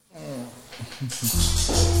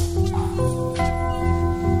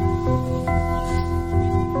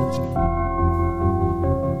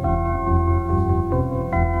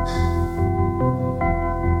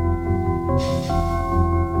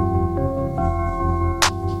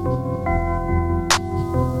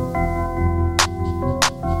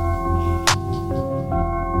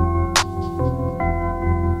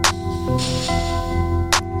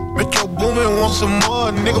Want some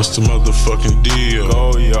more, nigga. What's the motherfucking deal?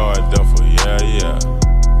 Go yard duffel, yeah, yeah.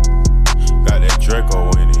 Got that Draco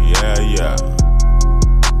in it, yeah, yeah.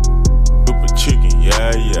 Super chicken,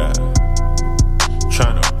 yeah, yeah.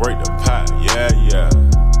 Tryna break the pot, yeah, yeah.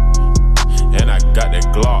 And I got that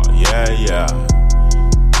Glock, yeah, yeah.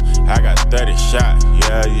 I got 30 shots,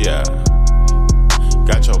 yeah, yeah.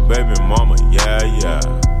 Got your baby mama, yeah, yeah.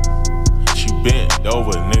 She bent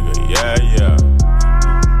over, nigga, yeah, yeah.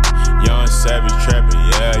 Young savage trapping,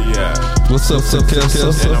 yeah, yeah. What's up, Kessa?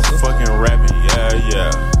 And I'm fucking rapping, yeah,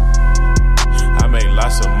 yeah. I make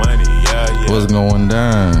lots of money, yeah, yeah. What's going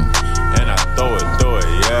down? And I throw it,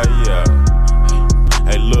 yeah, yeah.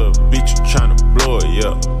 Hey, little bitch, you tryna blow it,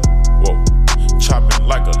 yeah. Whoa, chopping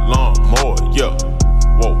like a lawnmower, yeah.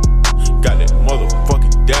 Whoa, got that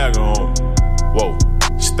motherfucking dagger on me. Whoa,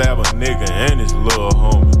 stab a nigga and his little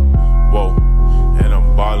homie. Whoa, and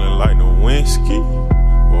I'm ballin' like Nowinski.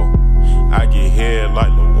 I get head like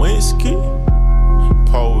Lewinsky.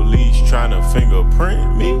 Police tryna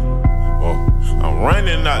fingerprint me. Oh, I'm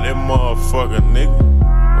running out that motherfucker, nigga.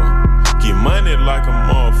 Oh, get money like a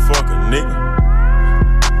motherfucker, nigga.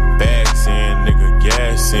 Bags in, nigga,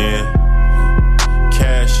 gas in.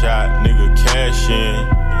 Cash out, nigga, cash in.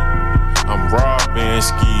 I'm robbing,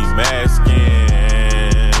 ski masking.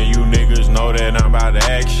 You niggas know that I'm about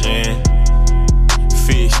action.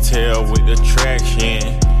 Fishtail with the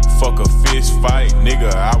traction. Fuck a fist fight,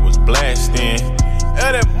 nigga, I was blasting.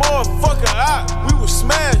 And that motherfucker out, we was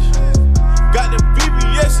smashing. Got them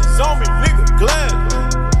BBS's on me, nigga, glad.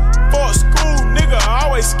 For school, nigga, I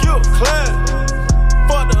always skilled class.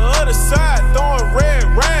 Fuck the other side, throwing red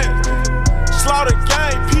rag. Slaughter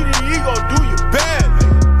gang, PDE gon' do you bad,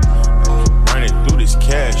 nigga. Running through this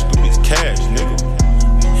cash, nigga.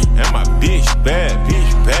 And my bitch bad,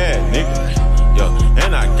 nigga. Yo,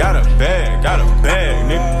 and I got a bag,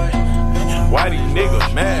 nigga. Why these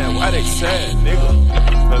niggas mad? Why they sad, nigga?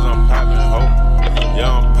 Cause I'm poppin' hoe.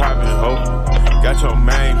 Yeah, I'm poppin' hoe. Got your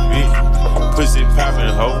main bitch, pussy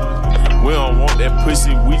poppin' hoe. We don't want that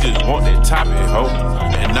pussy, we just want that topping hoe.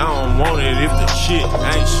 And I don't want it if the shit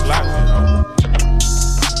ain't slopping hoe.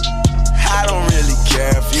 I don't really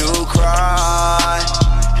care if you cry.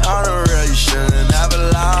 On the real, you should've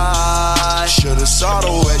never lied. Should've saw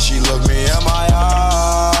the way she looked me in my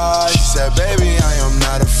eyes. She said, baby, I am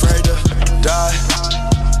not afraid to die.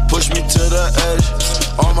 Push me to the edge.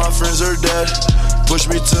 All my friends are dead. Push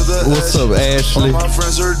me to the What's edge. Up, Ashley? All my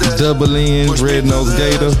friends are dead. Double N, Red Nose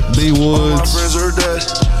Gator, B Woods. All my friends are dead.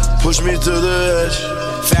 Push me to the edge.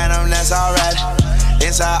 Phantom, that's alright.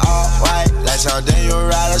 Inside all white, like something you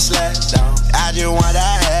ride a sled down. I just want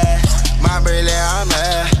that head. My brilliant, I'm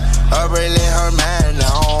mad. Her brilliant, her man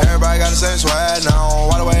now. Everybody got the same swag now.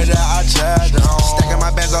 All the way that I chat now. Stacking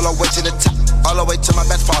my bands all the way to the top. All the way to my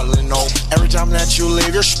bed falling over. Every time that you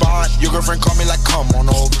leave your spot, your girlfriend call me like, come on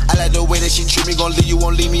over. I like the way that she treat me, gon' leave you,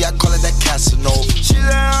 won't leave me. I call it that Casanova. She said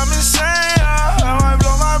I'm insane, I might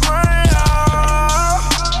blow my brain out.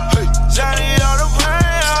 Hey, Johnny on the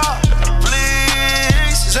brain out.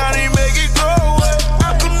 Please, Johnny make it go away.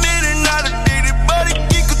 I'm committed, not addicted, but it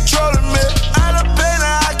keep controlling me. I done pain,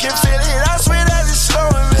 I can feel it. I swear that it's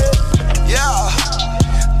slowing me. Yeah.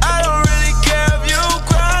 I don't really care if you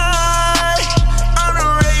cry. I'm the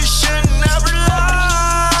way you should never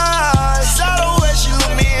lie. Saw the way she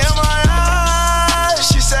looked me in my eyes.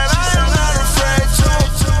 She said I am not afraid to.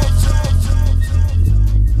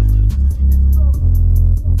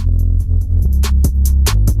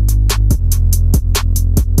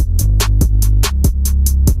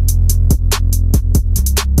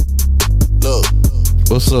 Look,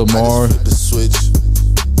 What's up, Mar? flip the switch.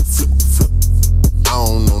 Flip. I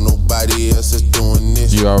don't know nobody else that's doing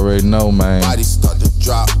this. You already know, man. Body start to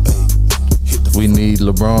drop, ayy. Hit the We need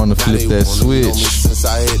LeBron to flip that switch.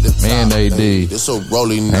 Man, AD. This a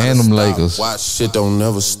rolling And them Lakers. Watch shit don't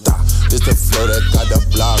never stop. This the flow that got the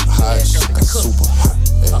block hot. Shit got super hot.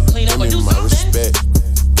 Ay, give me my respect.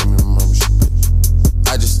 Give me my respect.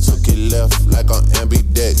 I just took it left like on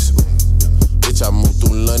ambidex. Bitch, I moved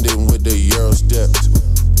through London with the Euro steps.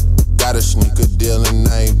 Got a sneaker deal and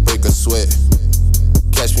I ain't break a sweat.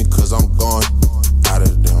 Catch me cause I'm gone. Out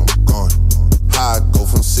of there, I'm gone. How I go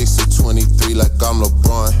from 6 to 23 like I'm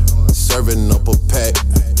LeBron. Serving up a pack.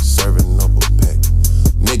 Serving up a pack.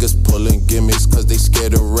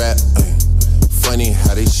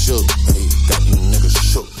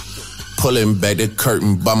 pulling back the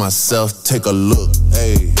curtain by myself, take a look.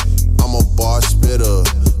 Ayy, I'm a bar spitter,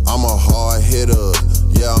 I'm a hard hitter.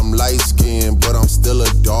 Yeah, I'm light-skinned, but I'm still a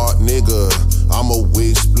dark nigga. I'm a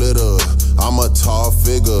wig splitter, I'm a tall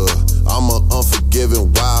figure. I'm a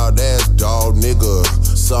unforgiving, wild-ass dog nigga.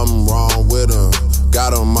 Something wrong with him,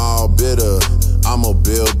 got him all bitter. I'm a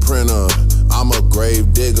bill printer, I'm a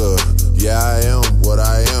grave digger. Yeah, I am what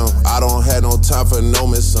I am. I don't have no time for no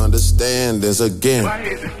misunderstandings again.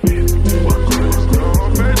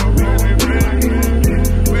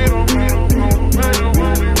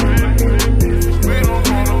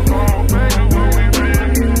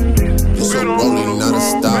 It's a rolling, not a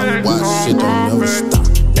stop. Watch shit don't never stop.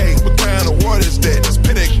 Hey, what kind of water is that? That's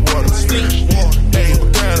Pinnacle water. Hey,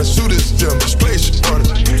 what kind of shoot is them? Display shit water.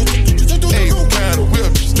 Hey, what kind of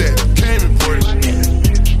whip is that? Came imported.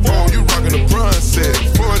 Oh, you rockin' the bronze set,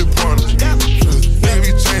 40 pointers. Nigga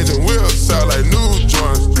be changing wheels out like new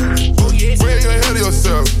joints. Where you ahead of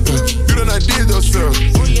yourself? You done not did yourself.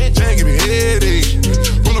 Can't give me headache.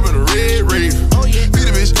 Pull up in a red rave. Beat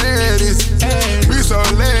a bitch ass. We so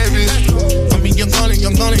lavish. I mean, young gunnin',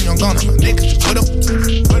 my niggas, what up?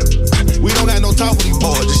 We don't got no talk with these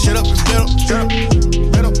boys, just shut up and spit up.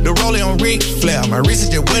 The rolling on Ric Flair, my wrist is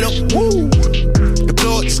just wet up. Woo. The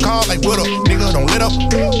plug is called like what up, nigga, don't let up.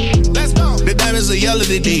 Let's go. The diamonds are yellow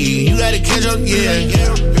today, you gotta catch up, yeah.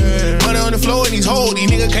 Money on the floor in these hoes, these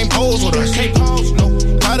niggas can't pose with us. No.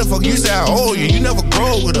 How the fuck you say I owe you, you never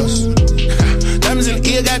grow with us. Diamonds in the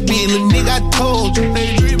ear got big, little nigga, I told you.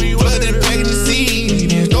 Blood and pack in the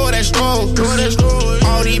seed, and throw that stroke.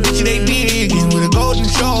 All these bitches, they digging with a golden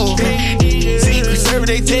show. Secret service,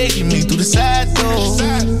 they taking me through the side door.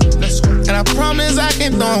 And I promise I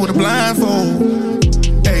can throw with a blindfold.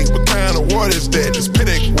 Hey, what kind of water is that? That's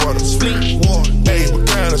Pinnacle water. Hey, what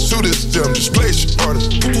kind of shoot is them? Display shit water.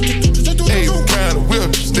 Hey, what kind of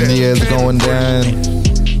whip is that? Niggas going down.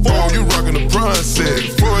 Oh, you rockin' the bronze set,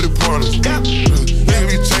 40 pointers. Nigga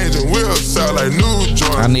be changing wheels out like new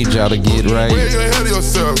joints. I need y'all to get right. Where you ahead of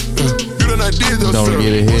yourself? You done not did yourself. Don't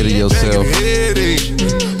get ahead of yourself.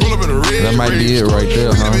 Pull up in a red That might be it right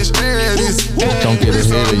there, huh? Don't get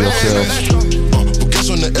ahead of yourself. Kiss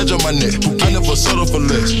on the edge of my neck. I never settle for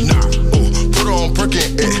less. Put her on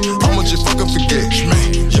Perkin X. I'ma just fucking forget.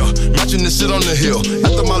 Yeah, matching this shit on the hill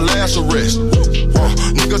after my last arrest.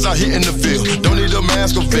 Niggas out here in the field, don't need a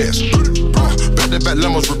mask or vest. Back-to-back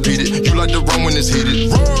lemons repeated. You like to run when it's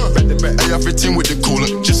heated. Back-to-back AR-15 with the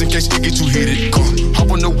coolant, just in case it get too heated.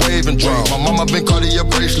 Hop on the wave and drown. My mama been Cartier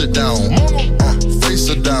bracelet down. Face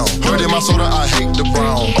her down. Heard in my soda, I hate the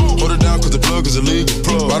brown. Hold it down cause the plug is illegal.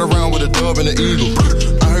 Ride around with a dove and an eagle.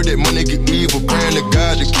 I heard that money get evil. Praying to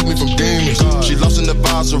God to keep me from demons. She lost in the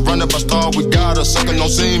vibe, surrounded by stars. We got her, sucking no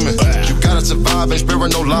semen. You gotta survive, ain't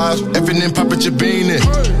sparing no lives. Effing and poppin' your beanie.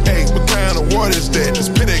 Hey, what kind of water is that? That's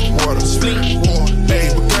Pinnacle water. Hey,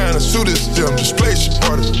 what kind of shoot is them? Display shit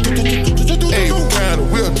water. Hey, what kind of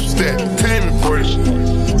whip is that? Came imported.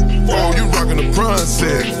 Oh, you rockin' the bronze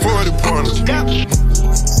set, 40 pointers.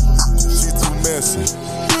 She too messy.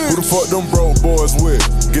 Who the fuck them broke boys with?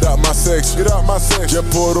 Get out my section. Just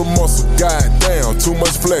pull the muscle. Goddamn, too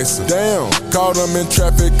much flexing. Damn. Caught them in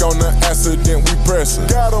traffic on the accident, we pressin'.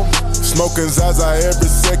 Got them. Smoking Zaza every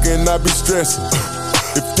second, I be stressing.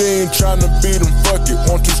 If they ain't tryna beat them, fuck it,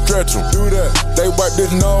 won't you stretch them? Do that. They wipe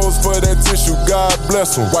their nose for that tissue, God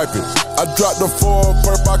bless them. Wipe it. I dropped the 4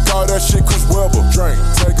 perp, I call that shit Chris Webber. Drink,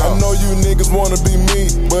 take off. I know you niggas wanna be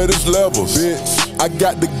me, but it's levels. Bitch, I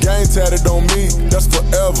got the game tatted on me, that's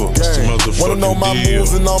forever. Gang. Wanna know my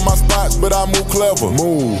moves and all my spots, but I move clever.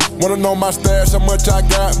 Move. Wanna know my stash, how much I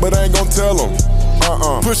got, but I ain't gon' tell them.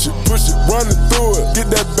 Push it, run it through it, get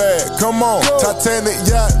that bag, come on. Titanic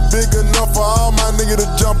yacht, big enough for all my niggas to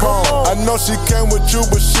jump on. I know she came with you,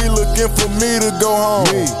 but she looking for me to go home.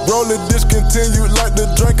 Roll it discontinued like the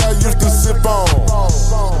drink I used to sip on.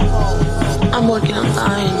 I'm working on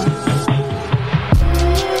dying.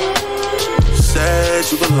 Said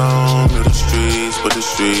you belong to the streets, but the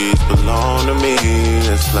streets belong to me.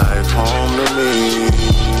 It's like home to me.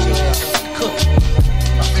 Cook.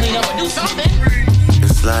 Clean up and do something.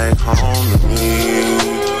 It's like home to me.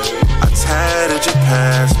 I tatted your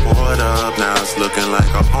passport up, now it's looking like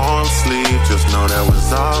an arm sleeve. Just know that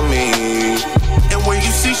was all me. And when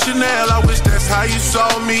you see Chanel, I wish that's how you saw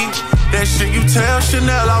me. That shit you tell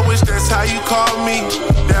Chanel, I wish that's how you call me.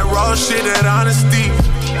 That raw shit, that honesty,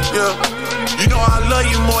 yeah. You know I love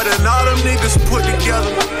you more than all them niggas put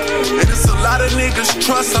together. And it's a lot of niggas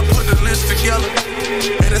trust, I put the list together.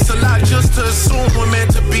 And it's a lot just to assume we're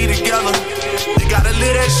meant to be together. You gotta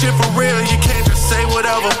live that shit for real, you can't just say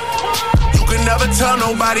whatever. You can never tell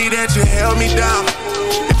nobody that you held me down.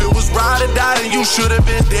 If it was ride or die, then you should've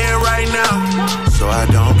been dead right now. So I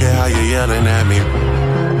don't care how you're yelling at me.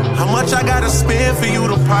 How much I gotta spend for you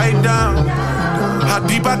to pipe down? How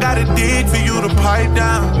deep I gotta dig for you to pipe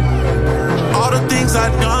down? All the things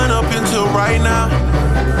I've done up until right now,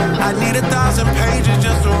 I need 1,000 pages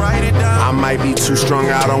just to write it down. I might be too strung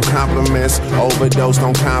out on compliments, overdosed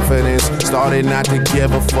on confidence. Started not to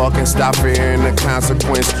give a fuck and stop fearing the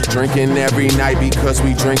consequence. Drinking every night because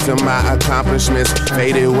we drink to my accomplishments.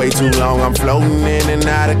 Faded way too long, I'm floating in and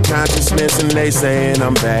out of consciousness. And they saying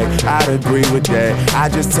I'm back, I'd agree with that. I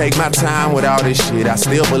just take my time with all this shit, I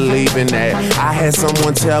still believe in that. I had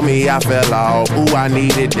someone tell me I fell off, ooh, I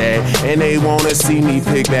needed that. And they wanna see me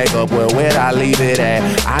pick back up, well, where'd I leave it at?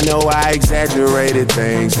 I know I exaggerated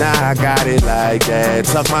things, now I got it like that.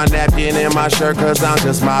 Tuck my napkin in my shirt cause I'm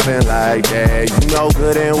just mobbing like that. You know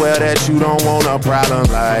good and well that you don't want a problem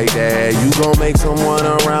like that. You gon' make someone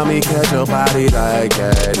around me catch a body like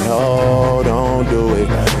that. No, don't do it,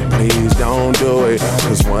 please don't do it.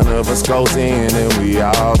 Cause one of us goes in and we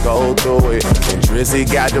all go through it. And Drizzy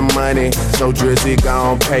got the money, so Drizzy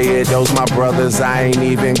gon' pay it. Those my brothers, I ain't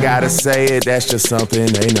even gotta say it. That's just something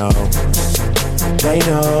they know. They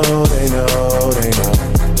know, they know, they know.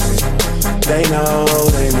 They know,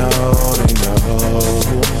 they know, they know.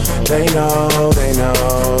 They know, they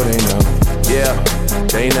know, they know. Yeah,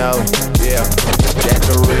 they know, yeah. That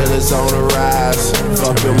the real is on the rise.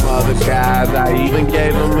 Fuck them other guys. I even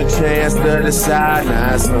gave them a chance to decide.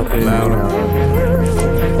 Nah, it's something they know.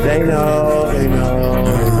 They know, they know,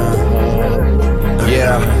 they know.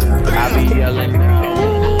 Yeah, I be yelling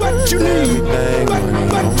now. What you need? Everything, money,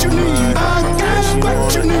 what you need?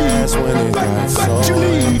 What you need? When it got so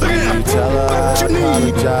you tell her I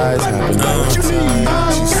apologize, haven't no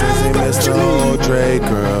time. She says they missed the whole Dre,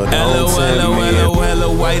 girl. Hello,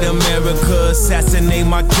 white America, assassinate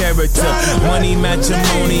my character. Money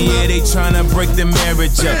matrimony, yeah, they tryna break the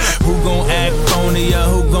marriage up. Who gon' act phony or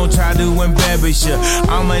who gon' try to embarrass ya?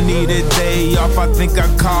 I'ma need a day off, I think I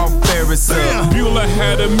call Ferris up. Mueller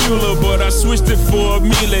had a Mueller, but I switched it for a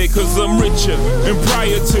Miele, cause I'm richer. And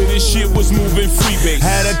prior to this shit was moving freebase.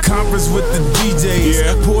 Had a conference with the DJs,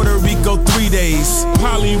 yeah. Puerto Rico 3 days.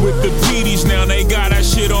 Polly with the PDs, now they got that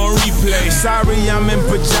shit on replay. Sorry I'm in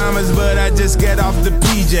pajamas, but I just get off the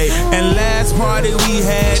PJ. And last party we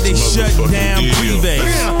had, they shut down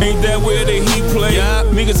Freebase. Ain't that where the Heat play? Yep.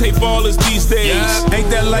 Niggas hate ballers these days. Yep. Ain't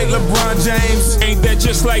that like LeBron James? Ain't that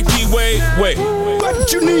just like D-Wade? Wait.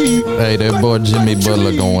 What you need? Hey, that boy Jimmy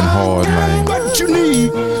Butler going hard, man. What you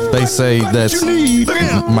need? They say that's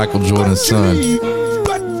Michael Jordan's son.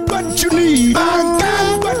 What you need?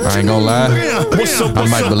 I ain't gonna lie, I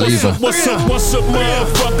might believe her. What's up,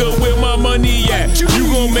 motherfucker, where my money at? You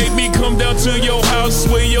gon' make me come down to your house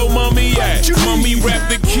where your mommy at? Mommy rap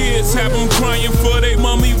the kids, have them crying for they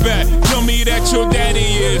mommy back. Tell me that your daddy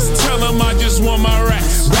is, tell them I just want my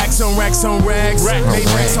racks. Racks on racks on racks, made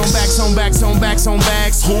racks on backs on backs on backs on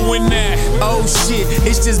backs. Who in that? Oh shit,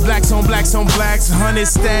 it's just blacks on blacks on blacks, 100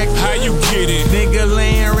 stack. How you get it? Nigga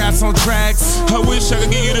laying raps on tracks. I wish I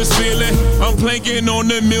could give you this feeling, I'm planking on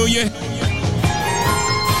the million.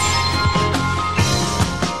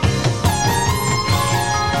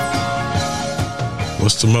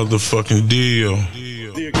 What's the motherfucking deal?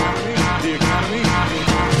 The economy.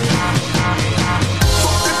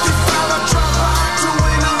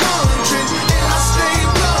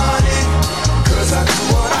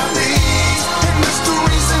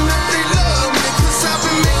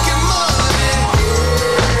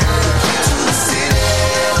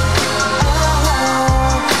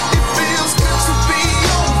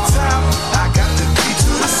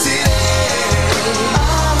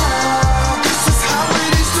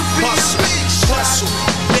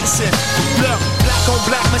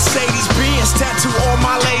 Mercedes-Benz, tattoo all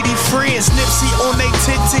my lady friends. Nipsey on they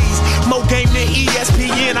titties, more game than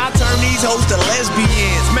ESPN. I turn these hoes to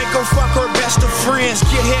lesbians, make her fuck her best of friends.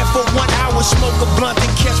 Get here for 1 hour, smoke a blunt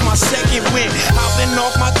and catch my second win. I've been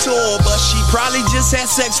off my tour, but she probably just had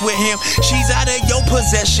sex with him. She's out of your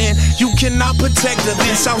possession, you cannot protect her.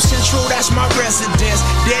 Then South Central, that's my residence.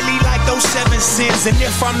 Deadly like those 7 cents. And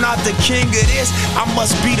if I'm not the king of this, I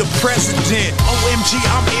must be the president. OMG,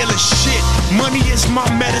 I'm ill as shit. Money is my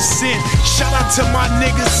medicine. Shout out to my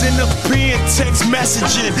niggas in the pen, text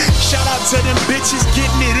messaging. Shout out to them bitches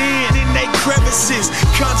getting it in they crevices.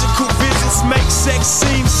 Conjugal visits make sex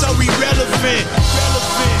seem so irrelevant.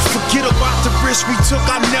 Forget about the risk we took,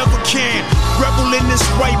 I never can. Rebel in this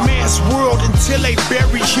white man's world until they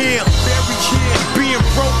bury him. Being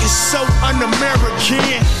broke is so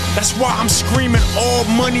un-American. That's why I'm screaming all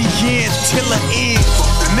money in till the end.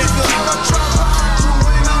 Nigga, and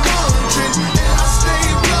I stay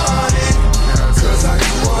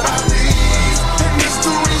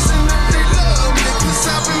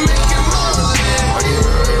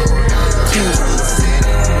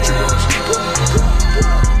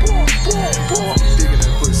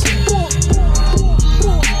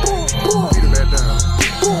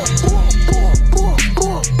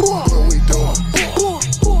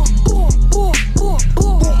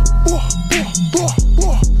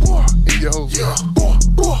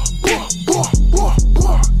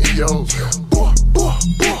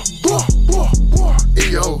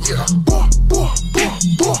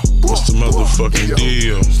fucking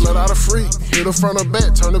deal. Slut out a freak, hit her front or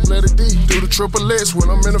back, turn the blade to D. Do the triple X when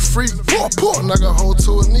I'm in a freak. Pour, knock a hole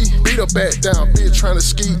to a knee. Beat her back down, bitch trying to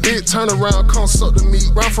ski. Bitch turn around, come suck the meat.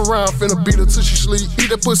 Round for round, finna beat her till she sleep.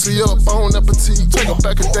 Eat that pussy up, bon appetit. Take her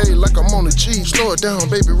back a day like I'm on a G. Slow it down,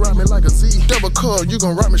 baby, ride me like a Z. Double cup, you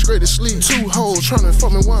gon' ride me straight to sleep. Two hoes tryna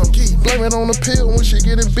fuck me while I'm geek. Blame it on the pill when she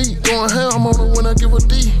getting beat. Going ham on her when I give her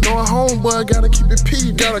D. No homeboy, gotta keep it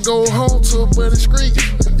P. Gotta go home to a buddy street.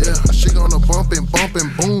 Yeah, she gonna bump and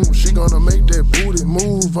boom. She gonna make that booty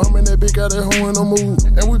move. I'm in that bitch, got that hoe in the mood.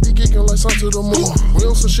 And we be kicking like something to the moon. We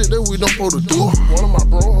on some shit that we don't supposed to do. One of my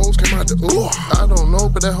bro hoes came out the ooh. I don't know,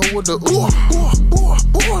 but that hoe with the ooh.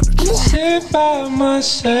 Sit by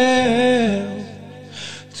myself,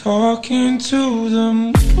 talking to the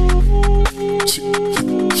moon.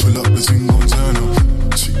 Pull up, the thing gon' turn up.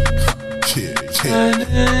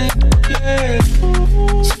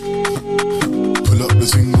 Pull up, the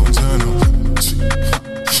thing gon' turn up.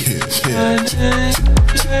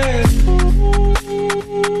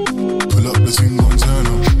 Pull up, the thing gon' turn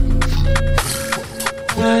up.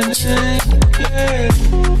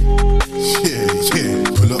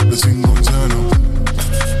 Pull up, the thing gon' turn up.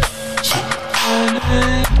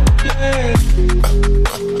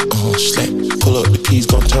 Slack, pull up, the keys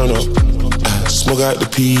gon' turn up. Smoke out the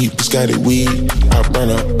pee, bitch got it weed. I burn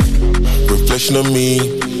up, reflection of me.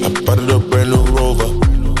 I bought it a brand new Rover.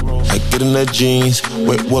 I get in the jeans,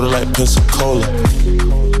 wet water like Pensacola.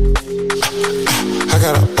 I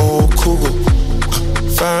got an old cougar,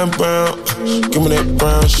 fine brown. Give me that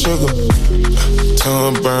brown sugar.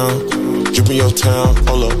 Tongue brown, drippin' your town.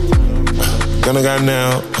 Hold up, gonna got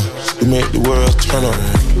now. We make the world turn up.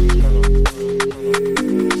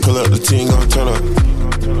 Pull up, the team gon' turn up.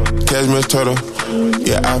 Cashmere turtle,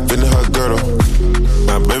 yeah, I fit in her girdle.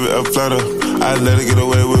 My baby a flutter, I let her get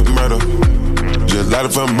away with murder. Just light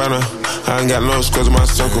it from burner, I ain't got no scrubs in my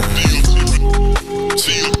circle.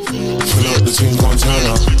 Pull up, the team gon' turn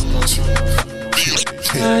up.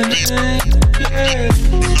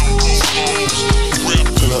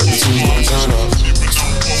 Pull up, the team gon' turn up.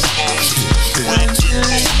 Pull up, the team gon'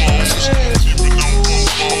 turn up.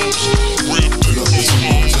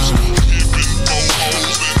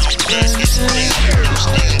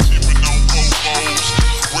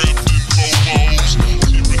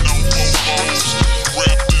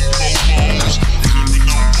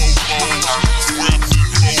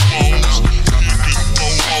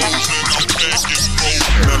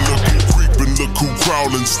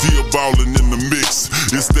 Crawling, still ballin' in the mix.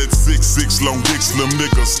 It's that 6'6" long dick, slim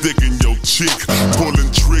nigga sticking your chick.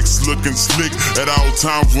 Pulling tricks, looking slick at all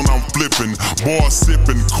times when I'm flipping. Bar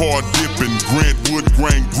sipping, car dipping, Grantwood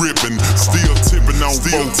grain gripping. Still tipping on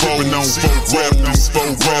four rolls, wrapped in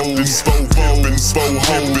four hoes,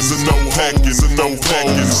 and no packing,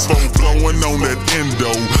 blowing on that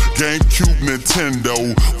endo. GameCube,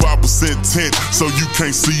 Nintendo, 5% tint, so you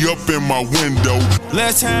can't see up in my window.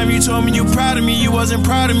 Last time you told me you proud of me, you wasn't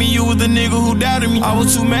proud of me. You was the nigga who doubted me. I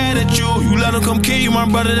was too mad at you. You let him come kill you, my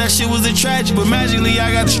brother. That shit was a tragedy. But magically,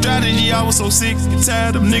 I got the strategy. I was so sick and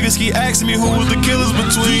tired of niggas keep asking me who was the killers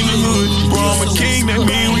between the hood. Bro, I'm a king, that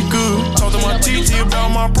mean we good. Talk to my TT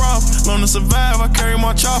about my problem. Learn to survive, I carry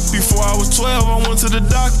my chopper. Before I was 12, I went to the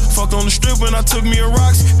doctor. Fucked on the strip and I took me a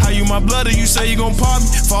rocks. How you my bloody, you say you gon' pop me.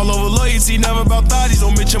 Fall over loyalty, never about thotties.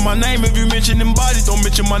 Don't mention my name if you mention them bodies. Don't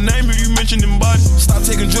mention my name if you mention them bodies. Stop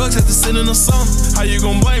taking drugs after sitting in the sun. How you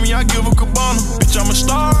gon' blame me? I give a cabana. Bitch, I'm a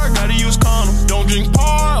star, gotta use condom. Don't drink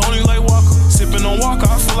par, only like Walker. Sippin' on Walker,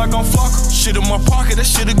 I feel like I'm Flocker. Shit in my pocket, that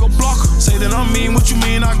shit'll go blocker. Say that I mean what you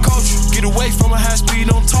mean, I coach you. Get away from a high speed,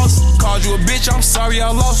 don't toss it. Called you a bitch, I'm sorry I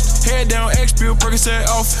lost. Head down, X pill, Percocet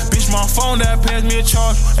off. Bitch, my phone that passed me a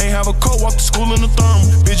charge. Ain't have a coat, walk to school in the thermal.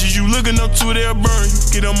 Bitches you looking up to, they'll burn you.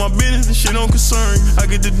 Get on my business, this shit don't concern you. I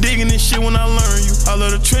get to digging this shit when I learn you. I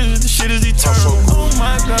love the trenches, this shit is eternal. Oh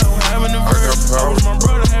my God, I'm having a verse. I was my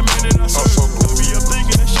brother, had me in I serve. Don't be up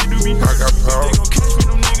thinking that shit do me hurt. I got power. They gon' catch me,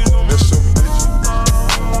 them niggas gon' miss some bitch.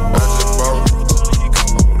 I just bought it.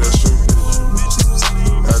 That's your bitch.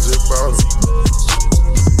 I just bought it.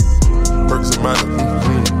 Perks and matter.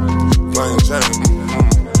 Flying chain.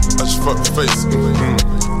 I just fucked the face.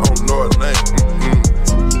 I don't know her name.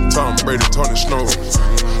 Tom Brady, Tony Snow.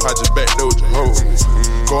 I just backdoored your hoe.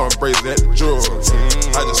 Going crazy at the jaw.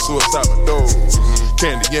 I just suicide my door.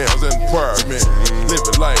 Candy yams in the apartment.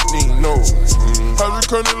 Living like Nino.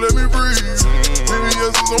 Hydrocodone, let me breathe.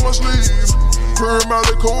 VVS is on my sleeve. Curry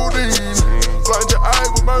Molly codeine. Blind your eye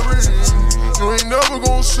with my ring. You ain't never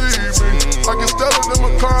gonna see me. I can Stella than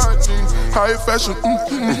McCartney. High fashion.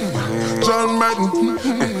 John Madden.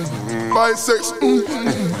 Bisex.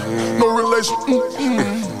 No relation.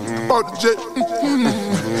 bought the jet.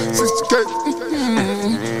 60K.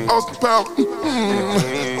 Austin Power.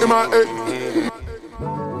 MIA.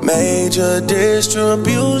 Major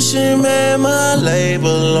distribution, man, my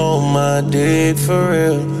label on my dick for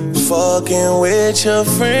real. Fucking with your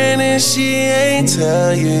friend and she ain't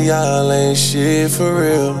tell you y'all ain't shit for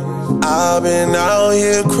real. I've been out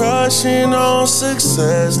here crushing on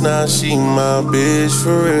success, now she my bitch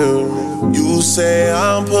for real. You say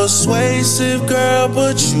I'm persuasive, girl,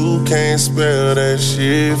 but you can't spell that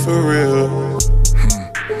shit for real.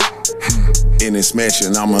 In this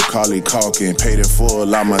mansion, I'm Macaulay Culkin. Paid in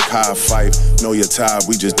full, I'm a Kai Fife. Know your time,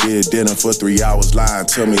 we just did dinner for 3 hours. Lying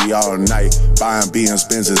to me all night. Buying Benz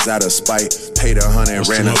Benzes out of spite. Paid 100,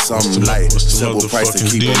 ran up something light. Simple price to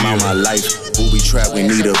keep them out my life. Booby trap, we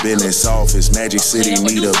need a business office. Magic City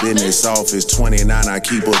need a business office. 29, I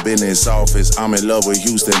keep a business office. I'm in love with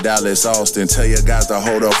Houston, Dallas, Austin. Tell your guys to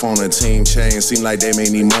hold up on the team chain. Seem like they may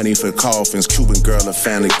need money for coffins. Cuban girl, a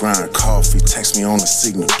family grind coffee. Text me on the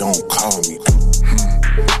signal, don't call me.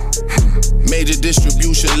 Major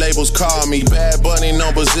distribution labels call me. Bad Bunny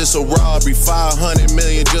numbers, it's a robbery. 500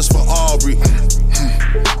 million just for Aubrey.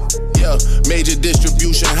 Yeah, major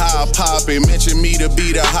distribution, how I pop it. Mention me to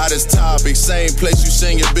be the hottest topic. Same place you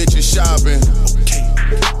send your bitches shopping. Okay,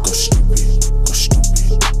 go stupid, go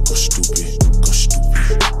stupid, go stupid, go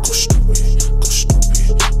stupid, go stupid, go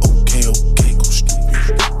stupid. Okay, okay, go stupid,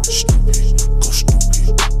 stupid, go stupid,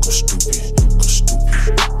 go stupid, go stupid,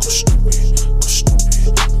 go stupid, go stupid.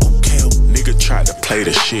 Okay, nigga tried to play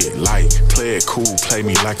the shit light. Play it cool, play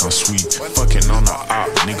me like I'm sweet. Fucking on the op,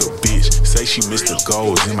 nigga bitch. Say she missed the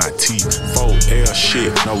goals in my teeth. 4L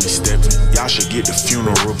shit, no we steppin'. Y'all should get the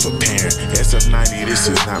funeral preparing. SF90, this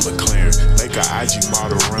is not McLaren. Make a IG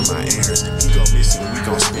model run my errands. He go missing, we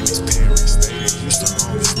gon' spin his parents. Stay in Houston,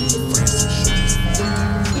 always need friends and shit.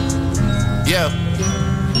 Yeah.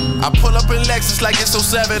 I pull up in Lexus like it's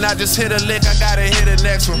 07. I just hit a lick, I gotta hit the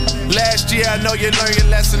next one. Last year, I know you learned your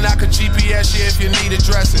lesson. I could GPS you if you need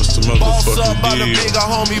addressing. Boss up, I'm the bigger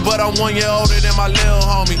homie, but I'm 1 year older than my little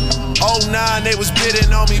homie. 09, they was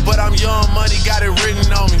bidding on me, but I'm young money, got it written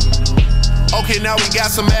on me. Okay, now we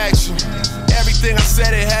got some action. Everything I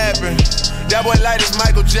said, it happened. That boy light is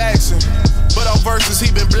Michael Jackson, but on verses,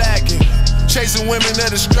 he been blacking. Chasing women, a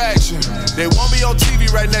distraction. They won't be on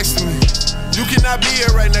TV right next to me. You cannot be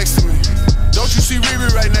here right next to me. Don't you see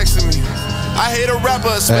Riri right next to me? I hate a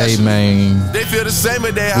rapper especially. Hey man, they feel the same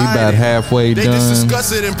but they hide we about halfway they done. Just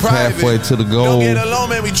discuss it in private. Halfway to the goal. Don't get alone,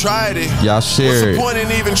 man, we tried it. Y'all share What's the point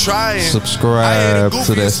in even trying? Subscribe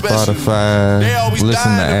to that Spotify.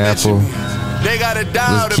 Listen to Apple. They gotta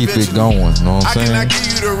die. Let's keep it going, know what I'm saying? I cannot give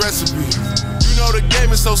you the recipe. You know the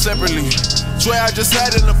game is so separately. Swear I just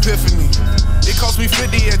had an epiphany. It cost me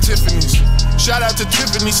 50 at Tiffany's. Shout out to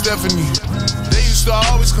Tiffany Stephanie. They used to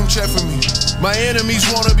always come check for me. My enemies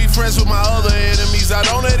wanna be friends with my other enemies. I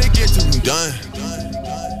don't let it get to me. Done.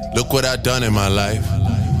 Look what I done in my life.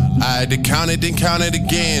 I had to count it, then count it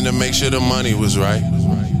again to make sure the money was right.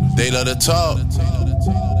 They love to talk.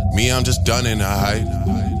 Me, I'm just done in the hype.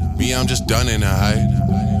 Me, I'm just done in the hype.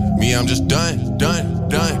 Me, I'm just done. I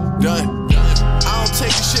don't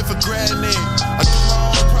take this shit for granted. I do my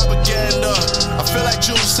own propaganda. I feel like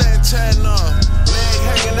June Santana. Leg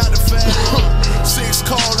hanging out the fan. 6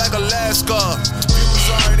 cold like Alaska. You was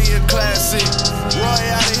already a classic. Roy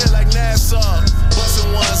out of here like NASA.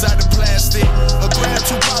 Busting ones out the plastic. A gram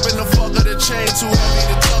too poppin' the fuck of the chain. Too heavy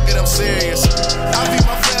to tuck it, I'm serious. I feed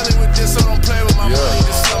my family with this, so don't play with my money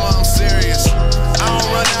this summer, I'm serious. I don't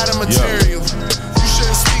run out of material. You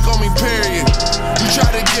shouldn't speak on me, period. You try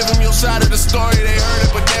to give them your side of the story, they heard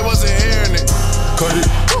it, but they wasn't hearing it. Cut it,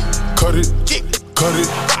 cut it, cut it,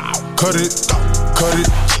 cut it, cut it,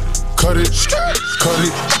 cut it, cut it,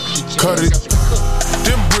 cut it.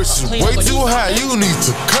 Them bricks is way too high, you need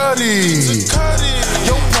to cut it.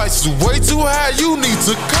 Your price is way too high, you need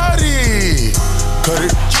to cut it. Cut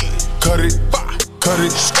it, cut it, cut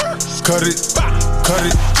it, cut it, cut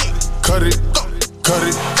it, cut it, cut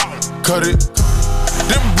it, cut it.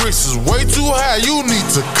 Them bricks is way too high, you need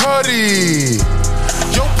to cut it.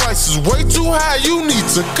 Your price is way too high, you need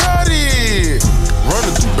to cut it.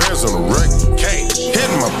 Running through bears on the regular.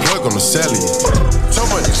 Hitting my plug on the celly. Tell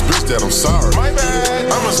my ex-bitch that I'm sorry. My bad.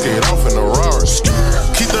 I'ma skate off in a Rari.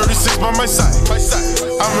 Keep 36 by my side.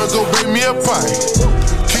 I'ma go bring me a pie.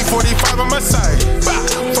 Keep 45 on my side.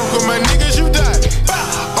 Fuck with my niggas, you die.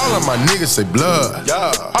 All of my niggas say blood.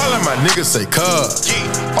 All of my niggas say cuz.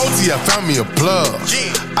 OT, I found me a plug.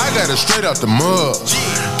 I got it straight out the mud.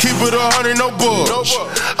 Keep it 100, no bugs.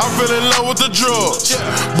 I'm feeling in love with the drugs.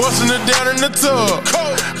 Busting it down in the tub.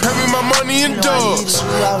 Pay me my money in dogs.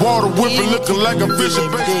 Water whipping, looking like a fishing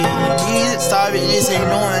bait. Sorry, this ain't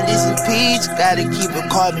knowing, this is peach. Gotta keep a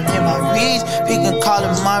carbon in my reach. Pick and call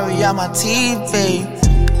it Mario out my teeth, babe.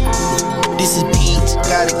 This is peach.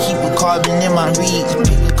 Gotta keep a carbon in my reach.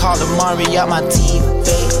 Pick and call it Mario out my teeth,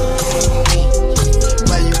 babe.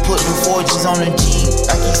 While you putting forges on the G,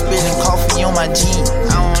 I keep spilling coffee on my jeans.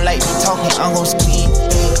 I don't like me talking, I'm gon' speed,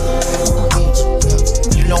 babe.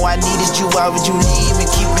 You know I needed you, why would you leave me?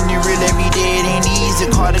 Keeping it real every day, it ain't easy.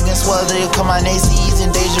 Cardigans weather, it come out next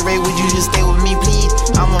season. Deja Ray, would you just stay with me, please?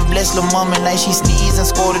 I'm a blessed little mama like she sneezing.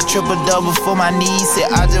 Scored a triple-double for my niece.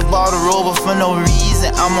 Said I just bought a rover for no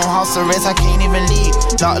reason. I'm on house arrest, I can't even leave.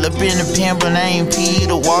 Locked up in the pen, but I ain't pee.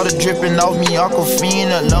 The water dripping off me,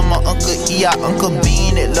 Aquafina. Love my Uncle E, Uncle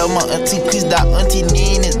Bean. It love my Auntie Chris, Auntie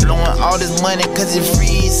Nina. Blowing all this money cause it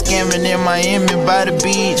free. Scamming in Miami by the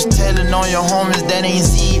beach. Telling on your homies that ain't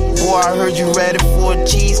Z. Boy, I heard you ready for a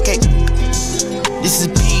cheesecake. This is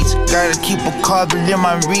peach. Gotta keep a carbon in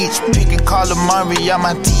my reach. Pick and call it Mario out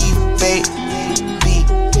my teeth, babe.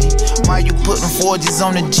 Why you putting forges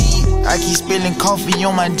on the G? I keep spilling coffee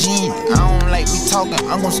on my jeans. I don't like me talking,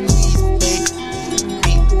 I'm gon' squeeze, babe.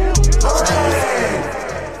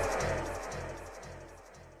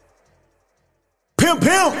 Pimp,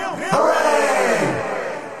 pimp.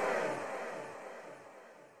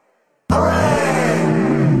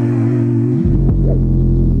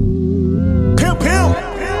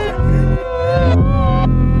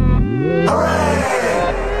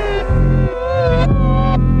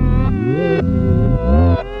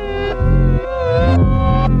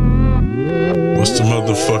 What's the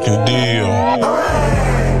motherfucking deal?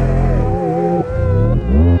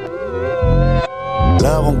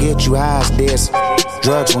 Love won't get you high as this.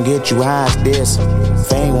 Drugs won't get you high as this.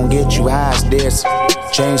 Fame won't get you high as this.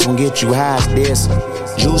 Chains won't get you high as this.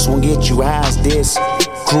 Juice won't get you high as this.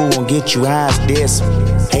 Crew won't get you high as this.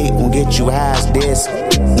 Hate won't get you high as this.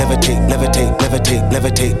 Levitate, levitate, levitate,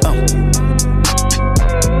 levitate.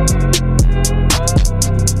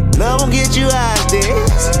 Love won't get you high as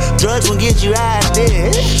this. Drugs won't get you high as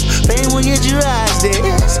this. Fame won't get you high as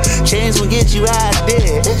this. Chains won't get you high as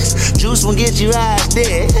this. Juice won't get you high as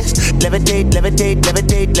this. Levitate, levitate,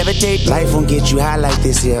 levitate, levitate. Life won't get you high like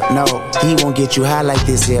this here, no. He won't get you high like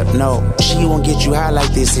this here, no. She won't get you high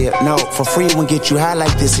like this here, no. For free won't get you high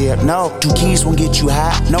like this here, no. 2 keys won't get you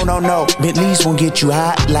high, no, no, no. Bentleys won't get you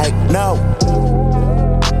high like, no.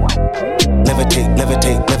 Levitate,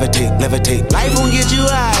 levitate, levitate, levitate. Life won't get you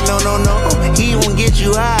high, no, no, no. He won't get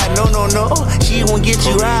you high, no, no, no. She won't get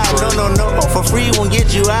you high, no, no, no. For free won't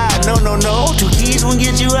get you high, no, no, no. 2 keys won't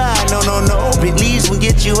get you high, no, no, no. Bentleys won't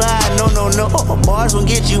get you high, no, no, no. Bars won't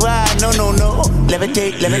get you high, no, no, no.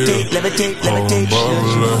 Levitate, levitate, levitate, levitate. Hold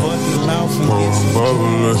it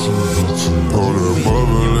bubbling. Hold it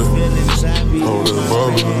bubbling.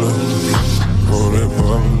 Hold it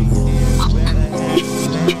bubbling.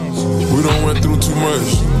 We done went through too much.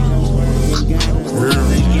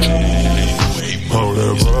 Hold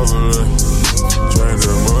that bubbling. Drain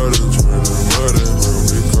that muddy, we'll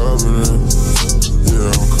be covered in.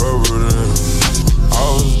 Yeah, I'm covered in. I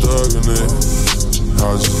was thugging it. I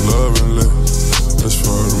was just loving it. That's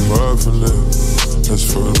for the muffin. That's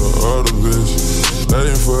for the other bitch. That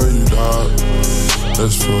ain't for you, dog.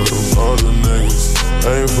 That's for them other niggas.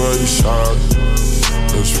 That ain't for you, shot.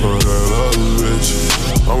 That's for that other bitch.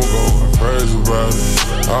 I'm going crazy about it.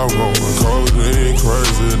 I'm going codeine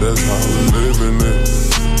crazy. That's how we living it.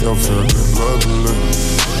 I'm feeling lovely.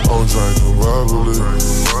 I'm drinking bubbly.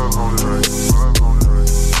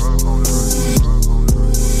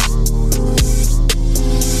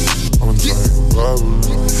 I'm drinking bubbly.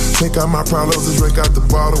 Take out my problems and drink out the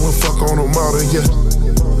bottle and fuck on them all, yeah.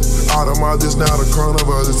 Out of my this now the crown of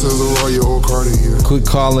us, it says a Royal Cartier. Quit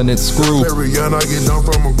calling it screw. Young, I get done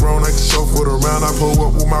from a grown, I can show foot around. I pull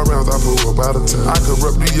up with my rounds, I pull up out of town. I could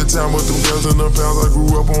rep to your town with them girls and them pounds. I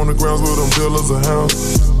grew up on the grounds with them villas and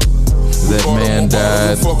hounds. That man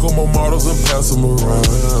died. Fuck on my models and pass them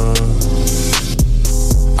around.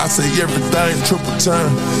 I say everything triple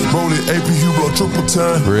time. Roll it AP, you blow triple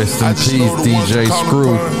time. Rest in peace, DJ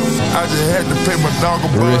Screw. I just had to pay my dog a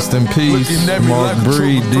bun. Rest in peace, Mark like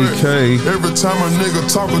Breed, DK. Every time a nigga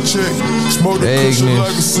talk a chick, smoke the cushion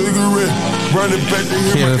like a cigarette. Run it back to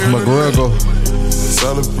him. Kenneth McGregor.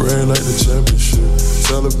 Celebrate like the championship.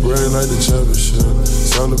 Celebrate like the championship.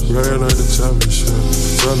 Celebrate like the championship.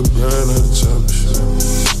 Celebrate like the championship.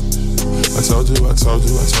 I told you, I told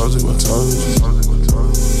you, I told you, I told you.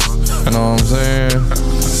 You know what I'm saying?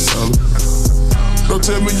 Don't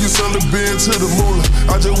tell me you sell the bin to the moolah.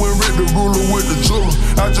 I just went rid the ruler with the jeweler.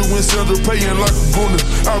 I just went sell the paying like a gooner.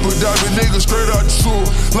 I put diving niggas straight out the sewer.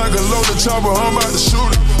 Like a loaded chopper, I'm about to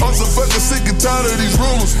shoot it. I'm so fucking sick and tired of these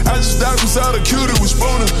rumors. I just dive inside a cutie with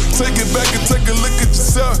spooner. Take it back and take a look at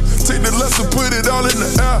yourself. Take the lesson, put it all in the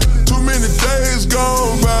air. Too many days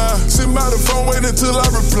gone by. Send by the phone, wait until I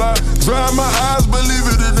reply. Dry my eyes, believe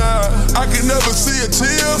it or not. I can never see a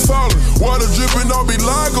tear falling. Water dripping on me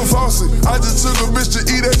like a faucet. I just took a bitch to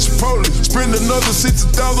eat at Chipotle. Spend another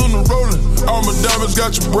 60,000 on rolling. All my diamonds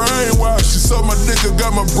got your brain washed. She saw my dick, I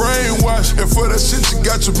got my brain washed. And for that shit, you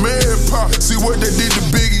got your man pop. See what they did to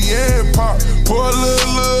Biggie and Pop. Pour a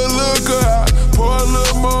little liquor out. Pour a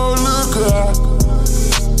little more liquor out.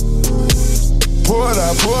 Pour it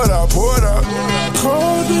out, pour it out, pour it out.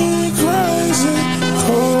 Codeine crazy,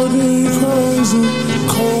 codeine crazy,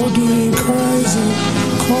 codeine crazy,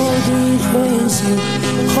 codeine crazy,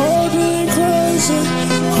 codeine crazy,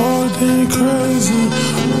 codeine crazy.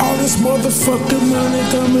 All this motherfucking money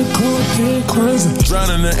got me codeine crazy.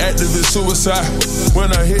 Drowning in activist suicide.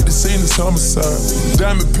 When I hit the scene, it's homicide.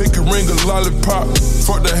 Diamond pick a ring, a lollipop.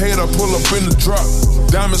 Fuck the hate, I pull up in the drop.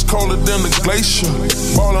 Diamonds colder than the glacier.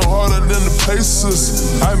 Ballin' harder than the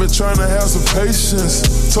Pacers. I've been trying to have some patience.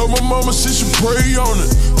 Told my mama she should pray on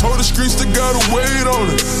it. Told the streets they gotta wait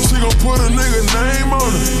on it. She gon' put a nigga name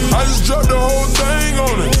on it. I just dropped the whole thing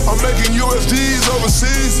on it. I'm making USDs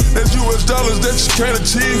overseas. That's US dollars that you can't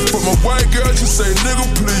achieve. But my white girl, she say, nigga,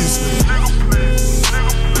 please.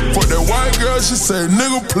 For that white girl, she say,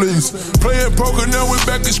 nigga, please. Playing poker, now we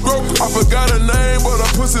back in stroke. I forgot her name, but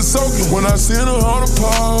her pussy soaking. When I seen her on the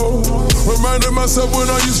pole, reminded myself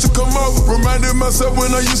when I used to come over. Reminded myself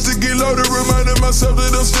when I used to get loaded. Reminded myself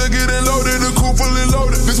that I'm still getting loaded. The coupe fully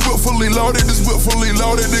loaded. This whip fully loaded. This whip fully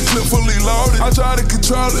loaded. The clip fully loaded. I try to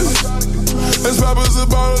control it. Let's poppers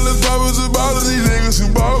and bottles. Let's poppers and bottles. These niggas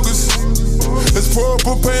who bogus. Let's pour up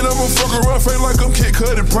a paint. I'ma fuck around, faint like I'm Kid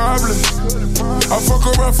Cudi, probably. I fuck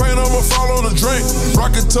around, faint, I'ma fall on a drink.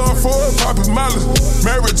 Rockin' tongue for it, poppin' Molly.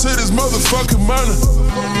 Married to this motherfucking money.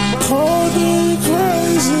 Codeine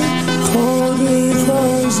crazy, codeine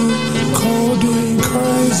crazy, codeine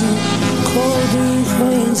crazy, codeine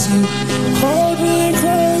crazy, codeine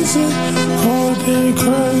crazy, codeine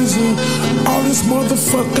crazy. All this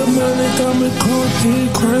motherfucking money got me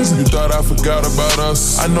codeine crazy. You thought I forgot about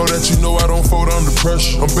us? I know that you know I don't fold under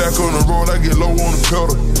pressure. I'm back on the road, I get low on the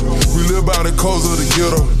pedal. We live by the codes of the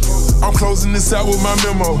ghetto. I'm closing this out with my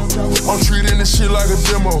memo. I'm treating this shit like a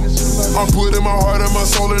demo. I'm putting my heart and my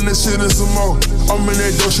soul in this shit and some more. I'm in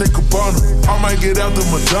that Dolce Gabbana. I might get out the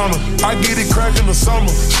Madonna. I get it crack in the summer.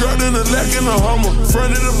 Strapped in the lack in the Hummer.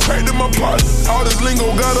 Front of the paint in my pocket. All this lingo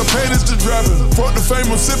gotta pay this to driving. Fuck the fame,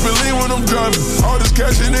 I'm sipping lean when I'm driving. All this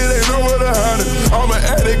cash in it ain't nowhere to hide it. I'm an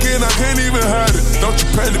addict and I can't even hide it. Don't you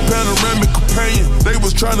pay the panoramic companion. They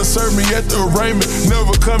was trying to serve me at the arraignment.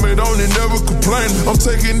 Never coming on and never complaining. I'm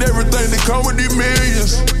taking everything that come with these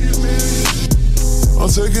millions. I'm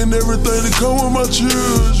taking everything that come with my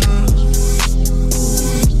children.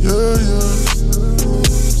 Yeah, yeah.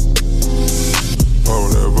 Hold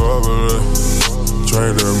that bubble,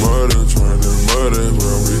 drink that muddy,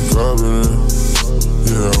 when we dropping it.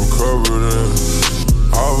 Yeah, I'm covered in.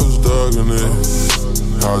 I was dugging it,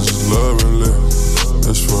 I was just loving it.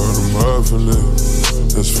 That's for the muffin it,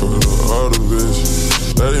 that's for the other bitch.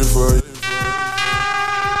 That ain't for you.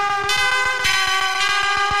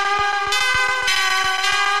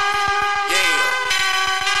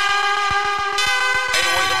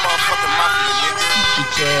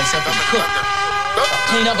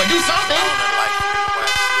 Clean up or do something.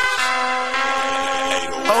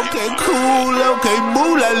 Okay, cool, okay,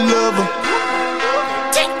 boo, I love her.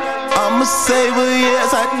 I'ma save her,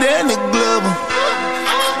 yes, I Danny Glover.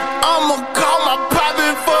 I'ma call my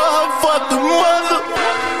poppy for her fucking mother.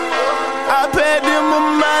 I paid them a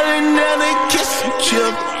mile and now they kiss each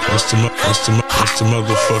other. What's the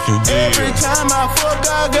motherfucking deal? Every time I fuck,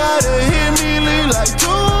 I gotta hit me lean like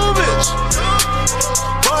two bitch.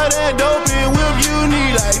 Boy, that dope and whip you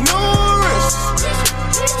need like new wrist.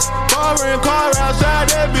 Foreign car outside,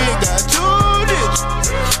 that bitch got two ditch.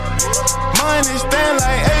 Money stand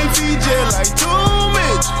like APJ, like two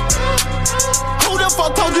bitch. Who the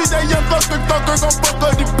fuck told you that young fucker gon' fuck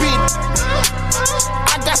up the bitch?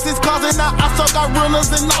 I got 6 cars and I also got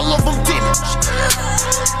runners and all of them titties.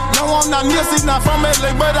 No, I'm not Nipsey, not from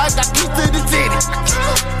LA, but I got keys to the city.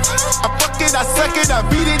 I fuck it, I suck it, I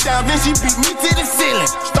beat it down, then she beat me to the ceiling.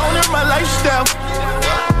 Stoning my lifestyle,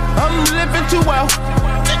 I'm living too well.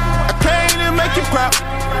 I can't make it proud.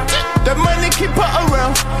 That money keep her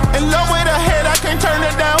around. In love with her head, I can't turn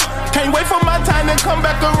it down. Can't wait for my time to come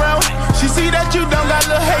back around. She see that you don't got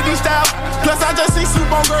little hate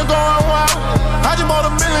homegirl going wild. I just bought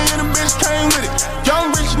 $1 million and the bitch came with it.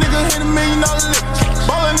 Young rich nigga hit $1 million lick.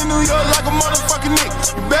 Ballin' in New York like a motherfucking nigga.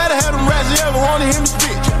 You better have them rats, you ever wanted him to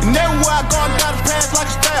spit. And everywhere I go, I gotta pass like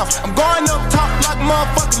a staff. I'm going up top like a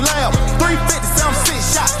motherfucking lab. 350,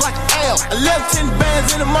 76 shots like an L. 11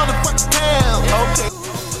 bands in the motherfucking tail. Okay.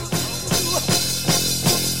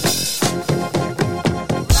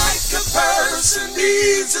 Like a person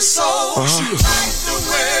needs a soul. Like the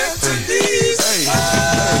winter needs a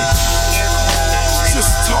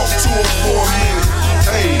Just talk to him for a minute.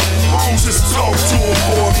 Hey, just talk to him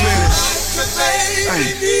for a minute. The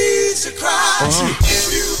baby needs to cry. If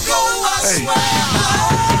you go, I swear.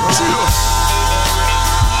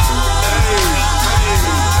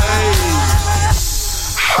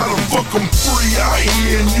 How the fuck I'm free out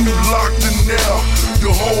here and you locked in there?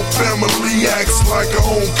 Your whole family acts like I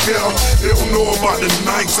don't care. They don't know about the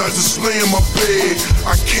nights I just lay in my bed.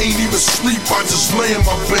 I can't even sleep, I just lay in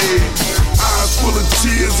my bed. Eyes full of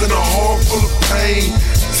tears and a heart full of pain.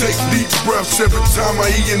 Take deep breaths every time I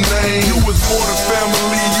hear your name. You was more than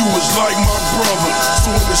family, you was like my brother. So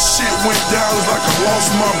when the shit went down, it's like I lost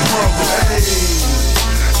my brother. Hey.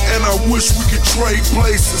 And I wish we could trade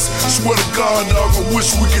places. Swear to God, dog, I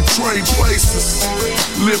wish we could trade places.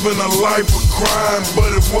 Living a life of crime,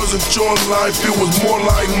 but it wasn't your life, it was more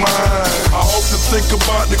like mine. I often think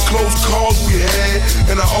about the close calls we had,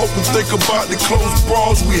 and I often think about the close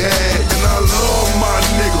brawls we had. And I love my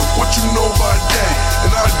nigga, what you know about that?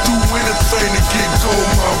 And I do anything to get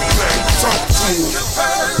gold my back. Talk to him.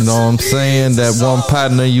 You know what I'm saying? That one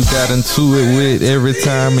partner you got into it with every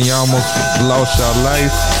time and you almost lost your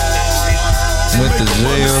life. Went to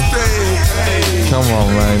jail. Come on,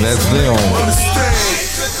 man. That's them.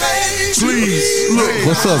 Please, look.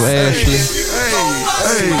 What's up, Ashley?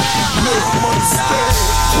 Hey, look, understand.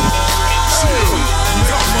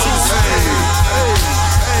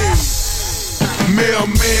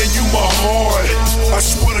 Man, you my heart. I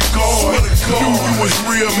swear to God, knew you was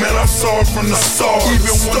real, man. I saw it from the start.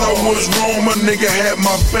 Even when I was wrong, my nigga had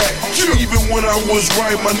my back. Even when I was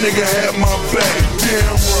right, my nigga had my back.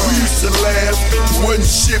 Damn right. We used to laugh, wasn't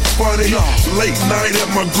shit funny. Late night at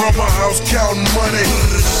my grandma's house counting money.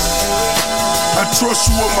 I trust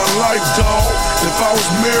you with my life, dawg. If I was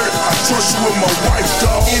married, I trust you with my wife,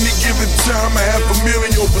 dawg. Any given time, I have $1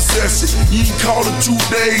 million possession. You ain't called in 2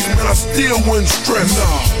 days, man, I still wouldn't stress.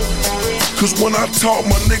 Cause when I talk,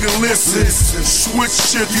 my nigga listen. Switch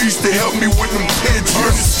shit used to help me with them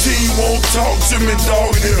pigeons. This team won't talk to me,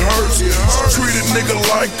 dog, and it hurts. Treat a nigga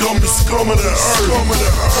like I'm the scum of the earth.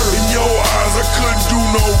 In your eyes, I couldn't do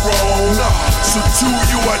no wrong. So to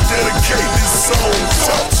you, I dedicate this song.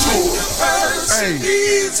 Talk to him. Hey,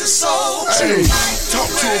 hey, talk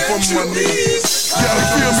to him from my knees. You gotta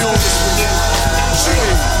feel me on this one.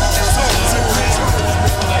 Hey, talk to him.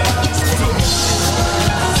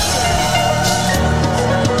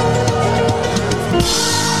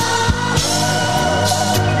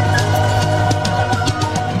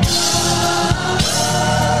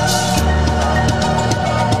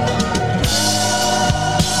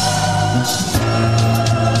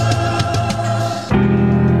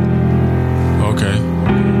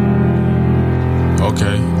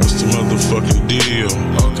 Okay, what's the motherfucking deal?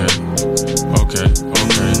 Okay.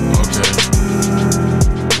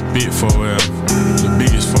 Big 4L, the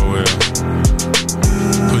biggest 4L.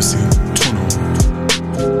 Pussy,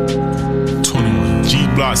 21.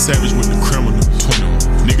 G-Block savage with the criminal, 21.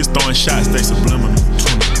 Niggas throwing shots, they subliminal,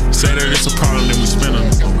 21. Say that it's a problem, then we spin them.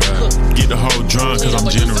 Get the whole drunk, cause I'm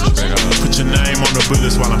generous. Put your name on the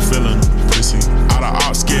bullets while I'm feeling them, pussy. All the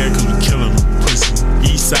ops scared cause we killing them, pussy.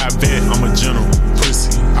 Eastside vet, I'm a general,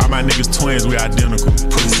 pussy. All my niggas twins, we identical,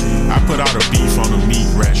 pussy. I put all the beef on the meat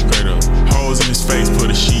rack, straight up. Holes in his face, put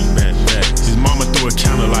a sheet back. His mama threw a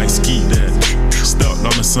counter like skeet that. Stuck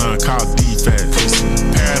on the sun, called D-Fat, pussy.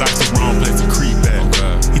 Paradise the wrong place to creep at.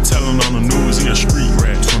 He tellin' on the news, he a street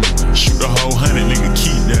rat. Shoot the whole 100, nigga,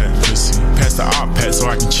 keep that, pussy. Pass the op pack so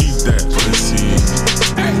I can cheat that, pussy.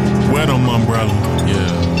 Wear them umbrella, yeah.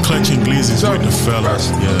 Clutching glizzies with the fellas,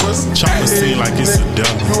 yeah. Chopper scene like it's a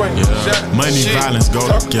devil, yeah. Money, violence go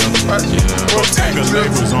together, yeah. Bottega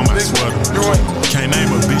labels on my sweater. Can't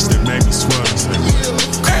name a bitch that made me sweater.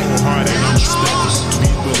 Cold heart ain't unexpected.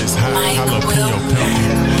 Tweet bullets high, jalapeno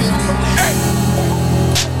pepper.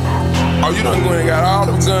 Oh, you done went and got all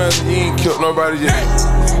them guns and you ain't killed nobody yet.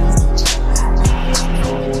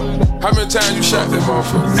 How many times you shot that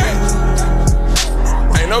motherfucker?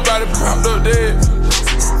 Ain't nobody popped up dead.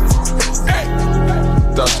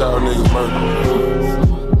 Thought y'all niggas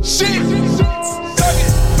murdered. Shit! Duck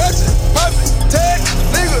it, punch it, pop it, tag,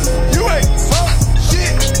 niggas, you ain't fuck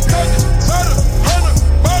shit. Duck it, murder,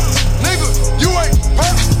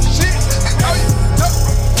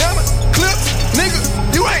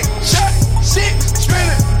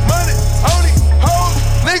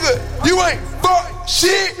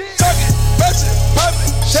 shit. Talking, batchin',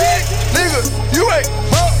 poppin', shit. Nigga, you ain't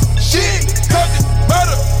pop shit. Talking about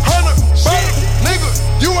 100 bottles. Nigga,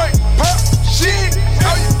 you ain't pop shit.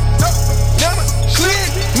 How you talk? Never shit.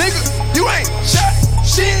 Nigga, you ain't shot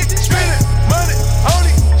shit. Spending money on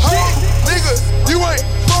it shit. Nigga, you ain't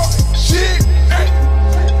fuck shit.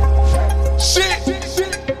 Shit.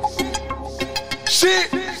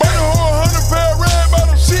 Shit. Buy the whole 100 pair of red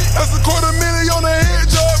bottom shit. That's $250,000 on the head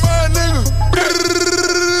job, my nigga.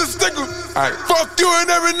 Sticker. Right. Fuck you and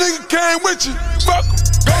every nigga came with you. Fuck.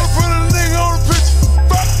 Go put a nigga on the picture.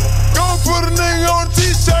 Fuck. Go put a nigga on a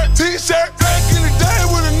t-shirt. T-shirt. Back in the day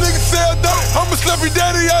when a nigga sell dope. I'ma slap your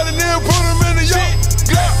daddy out and then put him in the yoke.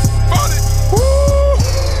 Glap. Bought it. Woo.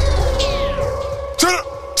 Turn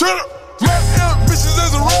up. Mac M bitches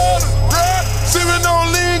as a rider. Ride. Sippin'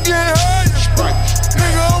 on lean, getting higher.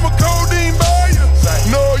 Nigga, I'm a codeine buyer.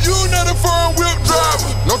 No, you not a foreign whip driver.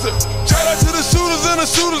 No, sir. Shout out to the shooters and the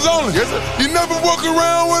shooters only. Yes, sir. You never walk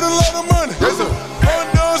around with a lot of money. Yes, sir.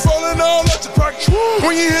 Condoms falling all out your pocket.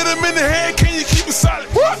 When you hit them in the head, can you keep it solid?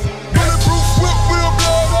 What? Bulletproof whip, we'll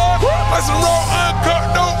blow it up. Like some raw uncut,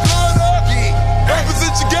 don't blood up. Yeah.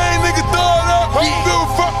 Represent your game, nigga, throw it up. Don't give a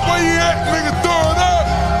fuck where you at, nigga, throw it up.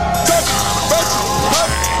 Touch it, touch it.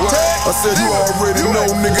 I said you already know,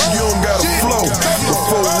 nigga, you don't got a flow.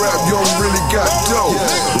 Before rap, you don't really got dough.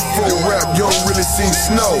 Before rap, you don't really see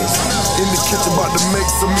snow. In the kitchen, about to make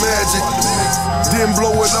some magic. Then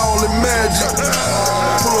blow it all in magic.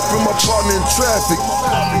 Pull up in my partner in traffic.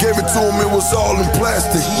 Gave it to him, it was all in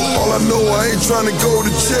plastic. All I know, I ain't trying to go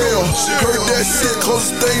to jail. Heard that shit,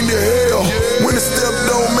 closest thing to hell. When the step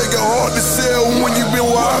don't make it hard to sell. When you been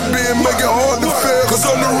where I been, make it hard to fail. Cause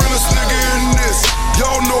I'm the realest nigga in this.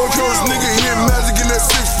 Y'all know a first nigga hit magic in that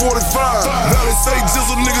 645. Now they say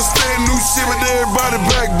jizzle niggas stand new shit, but everybody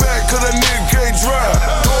back, cause that nigga can't drive.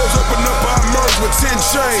 Doors open up, I merge with 10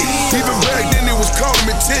 chains. Even back then it was calling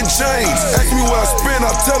me 10 chains. Ask me what I spend, I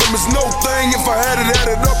tell them it's no thing. If I had it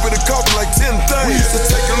added up, it'd cost me like 10 things. We used to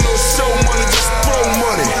take a little show money, just throw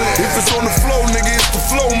money. If it's on the flow, nigga, it's the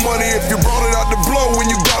flow money. If you brought it out the blow, when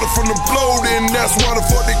you got it from the blow, then that's why the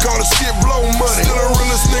fuck they call the shit blow money. Still the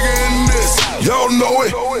realest nigga in this, y'all know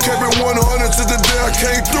it. Kept it 100 to the day I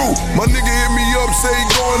came through. My nigga hit me up, say he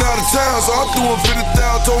going out of town, so I threw him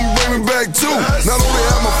 50,000, told him bring me back too. Not only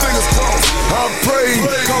had my fingers crossed, I prayed,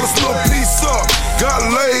 called this little piece up, got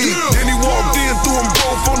laid. Then he walked in, threw them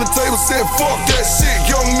both on the table, said fuck that shit,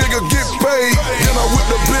 young nigga get paid. Then I whipped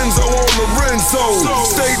the Benzo on the Renzo.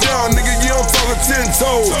 Stay down, nigga, yeah, I'm talking 10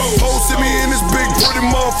 toes. Posted me in this big pretty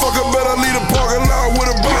motherfucker, better leave the parking lot with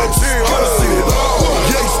a about 10.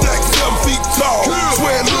 Yeah, stacked 7 feet tall.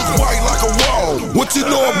 Swear it looks white like a wall. What you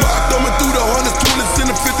know about thumbing through the 100s, 20s, and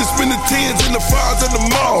the 50s, spending 10s and the 5s at the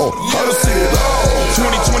mall? I done seen it all.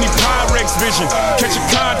 2020 Pyrex vision. Catch a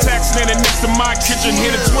contact standing next to my kitchen.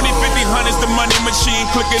 Hit a 20, 50, 100s, the money machine.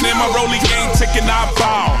 Clicking in my rolling game, taking our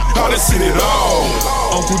ball. I done seen it all.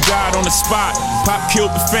 Uncle died on the spot. Pop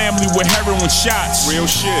killed the family with heroin shots. Real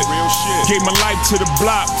shit. Gave my life to the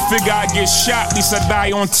block. Figure I get shot, at least I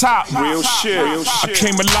die on top. Real shit. I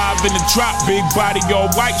came alive in the drop. Big body, all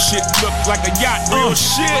white shit. Looked like a yacht. Real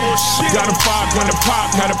shit. Got him 5 grand a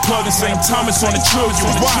pop. Had a plug in St. Thomas on the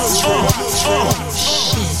Trojan watch.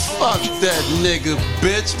 Fuck that nigga,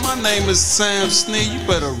 bitch. My name is Sam Snee. You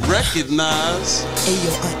better recognize. Hey,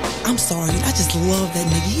 yo, I'm sorry. I just love that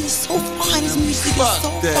nigga. He is so fine. His music is so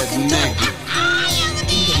that fucking nigga.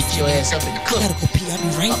 Get your ass up and cook. I gotta go pee. I'll be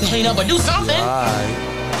right back. Clean up or do something. Alright.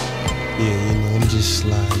 Yeah, you know, I'm just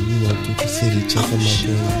sliding, you know, through the city, checking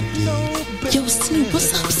my game. Yo, Snoop,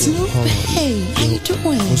 what's up, Snoop? Hey, how you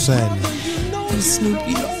doing? What's happening? Yo, Snoop,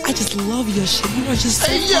 you know, I just love your shit. You are just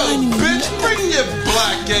so Hey, yo, funny, bitch, bring your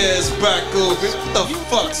black ass back over. What the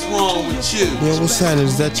fuck's wrong with you? Yeah, what's happening?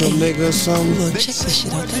 Is that your nigga or something? Look, check this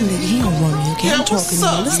shit out. That nigga, he don't run me, okay? Yeah, I'm talking what's to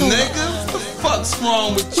up, you. Listen, nigga? What the fuck's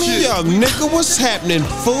wrong with you? Yo, nigga, what's happening,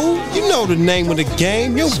 fool? You know the name of the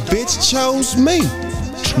game. Your bitch chose me.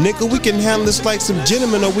 Nigga, we can handle this like some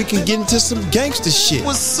gentlemen, or we can get into some gangster shit.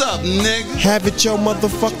 What's up, nigga? Have it your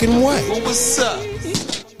motherfucking way. Well, what's up?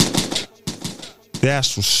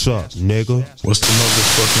 That's what's up, nigga. What's the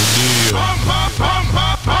motherfucking deal?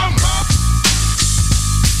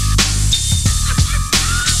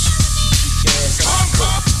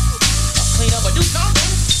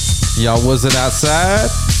 Y'all wasn't outside?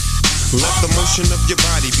 Let the motion of your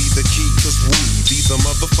body be the key, cause we be the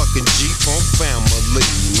motherfucking G-Funk family.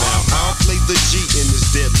 Now I'll play the G in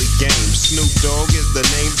this deadly game. Snoop Dogg is the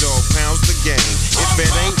name, dog pounds the game. If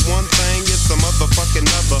it ain't one thing, it's a motherfucking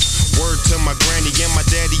other. Word to my granny and my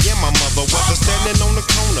daddy and my mother. Whether standing on the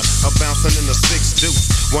corner or bouncing in a 6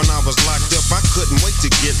 deuce. When I was locked up, I couldn't wait to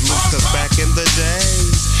get loose. Cause back in the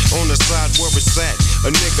days, on the side where it's at, a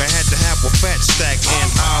nigga had to have a fat stack, and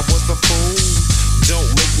I was a fool. Don't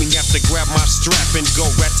make me have to grab my strap and go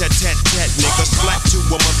rat-tat-tat-tat, nigga. Slap to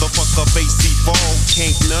a motherfucker, face he fall.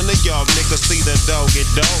 Can't none of y'all niggas see the dog get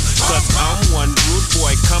dog. Cause I'm one rude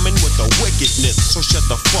boy coming with the wickedness. So shut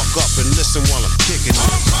the fuck up and listen while I'm kicking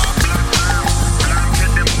this.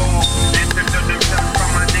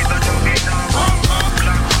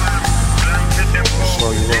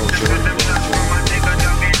 Slow you roll, Joe.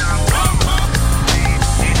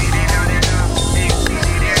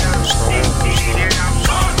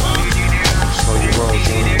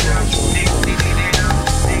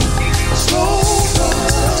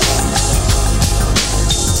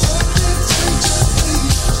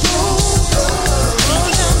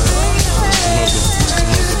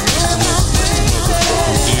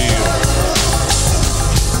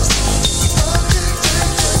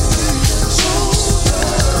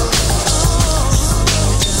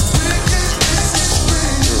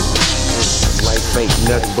 Ain't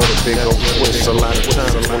nothing but a big old twist. A lot of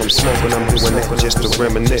times when I'm smoking, I'm doing that just to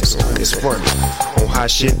reminisce. It's funny, on how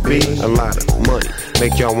shit be, a lot of money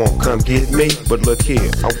make y'all won't come get me. But look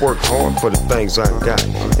here, I work hard for the things I got,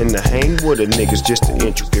 and to hang with a nigga's just an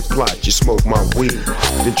intricate plot. You smoke my weed,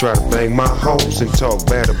 then try to bang my hoes and talk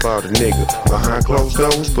bad about a nigga behind closed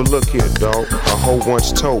doors. But look here, dawg, a hoe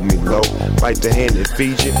once told me, low, bite the hand that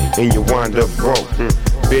feeds you and you wind up broke.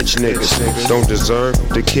 Bitch niggas don't deserve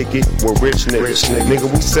to kick it with rich niggas. Nigga,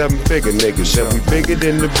 we 7-figure niggas, and we bigger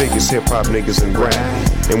than the biggest hip-hop niggas in rap.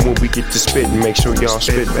 And when we get to spittin', make sure y'all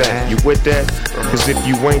spit back. You with that? Cause if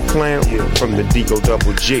you ain't clown, from the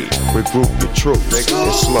D-O-double-G, regroup your troops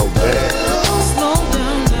and slow down.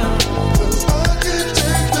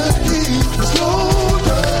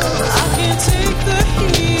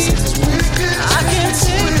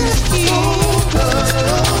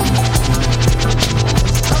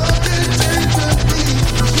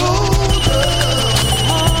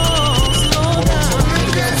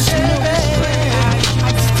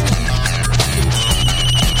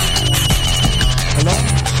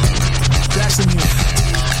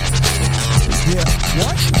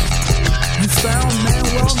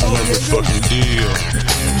 Fucking deal.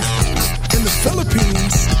 In the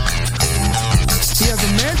Philippines, he has a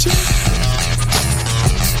mansion.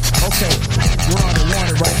 Okay, we're on the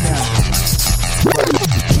water right now.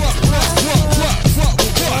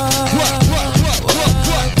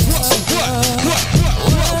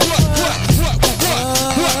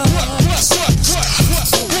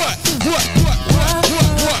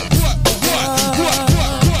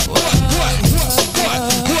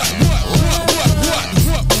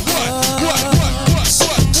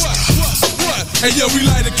 Hey yo, we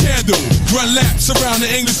light a candle, run laps around the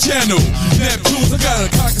English Channel. Neptunes, I got a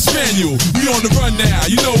cocker spaniel. We on the run now,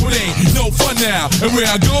 you know it ain't no fun now. And where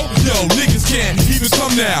I go, yo, niggas can't even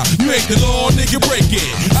come now. You ain't the law, nigga, break it.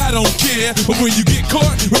 I don't care, but when you get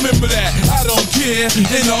caught, remember that I don't care.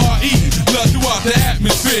 N-R-E, love throughout the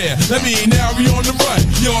atmosphere. That mean now we on the run,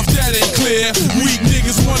 yo, if that ain't clear. Weak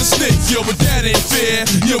niggas wanna snitch, yo, but that ain't fair.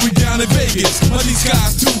 Yo, we down in Vegas, but these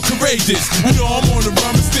guys too courageous. I know I'm on the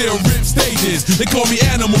run, but still rip stages. They call me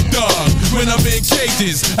Animal Dog when I'm in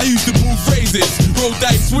cages. I used to move phrases, roll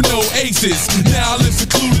dice with no aces. Now I live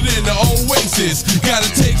secluded in the oasis. Gotta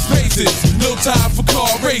take spaces, no time for car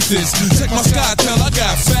races. Check my SkyTel, I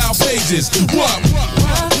got foul pages.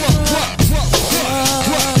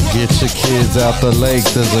 Get your kids out the lake.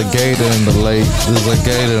 There's a gator in the lake. There's a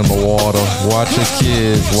gator in the water. Watch your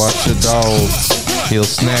kids, watch your dogs. He'll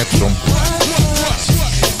snatch them.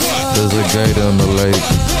 There's a gator in the lake.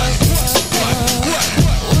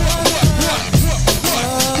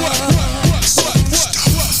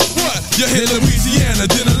 You hit Louisiana,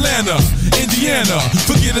 then Atlanta, Indiana.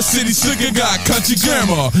 Forget a city slicker, got country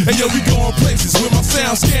grammar. And yo, we going places where my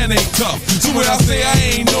sound scan ain't tough. So when I say I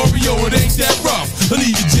ain't Oreo, it ain't that rough. I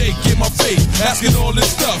leave you Jake in my face, asking all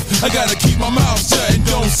this stuff. I gotta keep my mouth shut and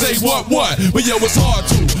don't say what. But yo, it's hard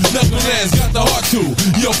to. Knuckleheads got the heart to.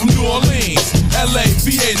 Yo, from New Orleans, LA,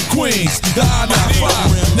 VA to Queens, the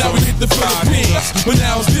I-95. Now we hit the Philippines, but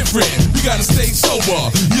now it's different. We gotta stay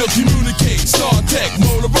sober. Yo, communicate, Star Tech,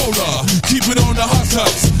 Motorola. Keep it on the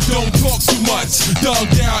hush, don't talk too much. Dog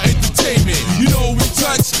down entertainment, you know we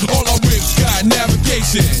touch. All our whips got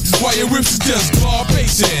navigation, while your whips is just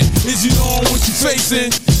garbation. Is you know what you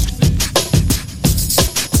facing?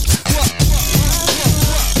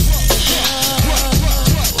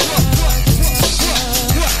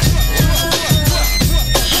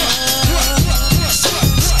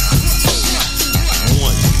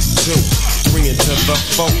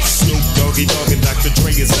 Doggy Dogg and Dr.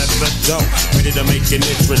 Dre is at the door, ready to make an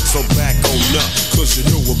entrance, so back on up. Cause you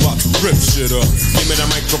know we're about to rip shit up. Give me the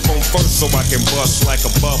microphone first so I can bust like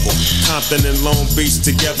a bubble. Compton and Long Beach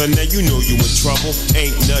together, now you know you in trouble.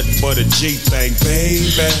 Ain't nothing but a G thing,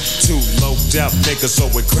 baby. Too low out niggas, so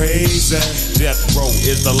we're crazy. Death Row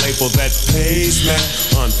is the label that pays me.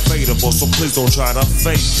 Unfadable, so please don't try to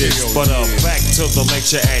fake this. But back to the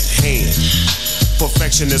lecture at hand.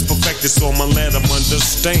 Perfection is perfected, so I'ma let them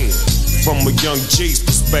understand. From a young G's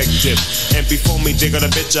perspective. And before me dig on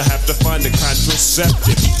a bitch, I have to find a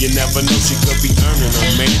contraceptive. You never know, she could be earning her,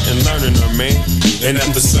 man, and learning her, man. And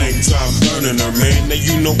at the same time, burning her, man. Now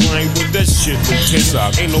you know I ain't with that shit,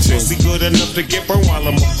 Lieutenant. Ain't no pussy good enough to get burned while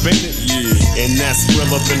I'm offended. Yeah. And that's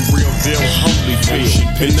realer than real deal, holy feel.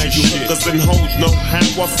 And now you hookers and hoes know how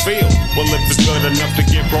I feel. Well, if it's good enough to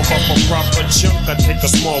get broke off a proper chunk, I take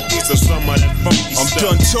a small piece of some of that funky I'm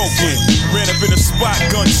stuff. done talking, ran up in a spot,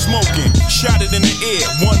 gun smoking. Shot it in the air,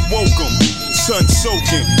 one woke him. Sun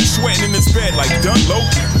soaking, sweating in his bed like done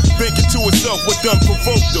Loki. Thinking to himself what done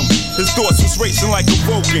provoked him. His thoughts was racing like a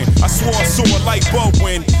Vulcan. I swore I saw a light bulb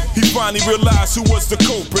when he finally realized who was the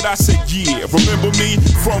culprit. I said, yeah, remember me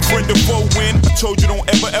from friend to foe when I told you don't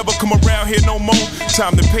ever come around here no more.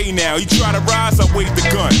 Time to pay now. He tried to rise, I waved the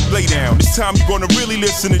gun. Lay down. This time you gonna really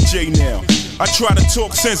listen to Jay now. I try to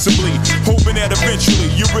talk sensibly, hoping that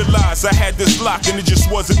eventually you realize I had this lock and it just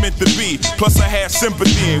wasn't meant to be. Plus I had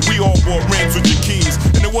sympathy and we all bought rims with your keys.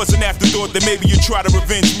 And it was an afterthought that maybe you'd try to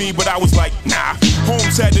revenge me, but I was like, nah,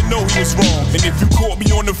 Holmes had to know he was wrong. And if you caught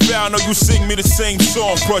me on the foul, know you sing me the same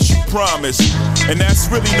song, Crush, you promise. And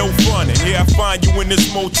that's really no fun. And here I find you in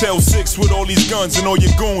this Motel 6 with all these guns and all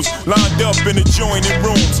your goons lined up in adjoining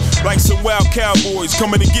rooms. Like some wild cowboys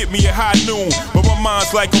coming to get me at high noon. But my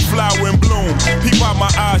mind's like a flower in bloom. Peep out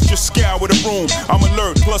my eyes, just scour the room. I'm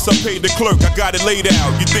alert, plus I paid the clerk, I got it laid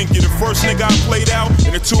out. You think you're the first nigga I played out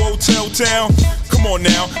in a 2-hotel town? Come on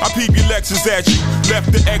now, I peep your Lexus at you.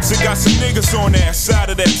 Left the exit, got some niggas on that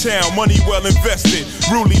side of that town. Money well invested,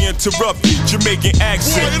 rudely interrupted, Jamaican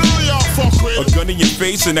accent. A gun in your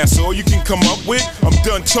face and that's all you can come up with? I'm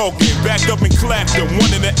done talking, backed up and clapped them.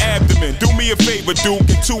 One in the abdomen, do me a favor, Duke.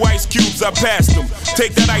 And 2 ice cubes, I passed them.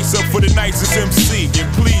 Take that ice up for the nicest MC.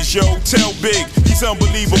 And please, yo, tell Big, he's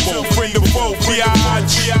unbelievable. Friend of foe,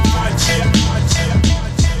 B.I.G.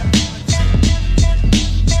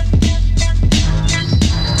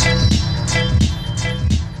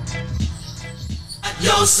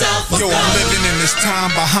 Yo, I'm living in this time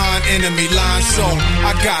behind enemy lines, so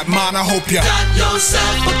I got mine, I hope ya got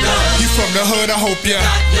yourself a gun. You from the hood, I hope ya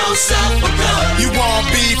got yourself a gun. You want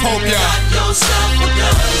beef, hope ya got yourself a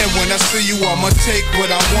gun. And when I see you, I'ma take what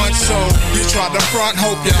I want, so you try to front,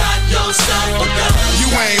 hope ya got yourself a gun. You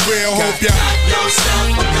ain't real, hope ya got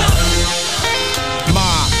yourself a gun.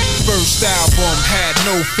 My first album had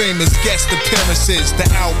no famous guest appearances. The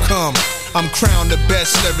outcome, I'm crowned the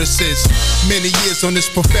best lyricist. Many years on this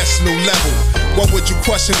professional level. What would you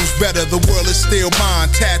question who's better? The world is still mine.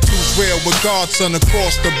 Tattoos real with Godson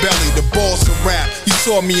across the belly. The boss of rap. You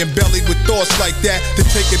saw me in belly with thoughts like that. To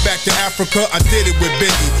take it back to Africa, I did it with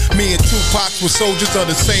Biggie. Me and Tupac were soldiers of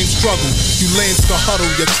the same struggle. You lanes to huddle,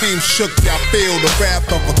 your team shook. Y'all feel the wrath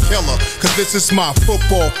of a killer. Cause this is my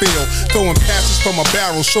football field. Throwing passes from a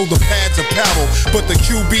barrel, shoulder pads of paddle. But the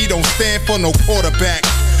QB don't stand for no quarterback.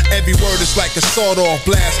 Every word is like a sawed-off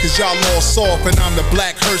blast, cause y'all all soft, and I'm the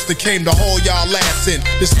black hearse that came to haul y'all ass in.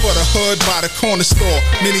 This for the hood by the corner store.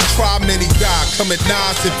 Many try, many die. Come at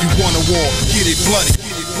Nas if you want a war. Get it bloody. Get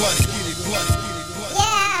it bloody. Get it bloody.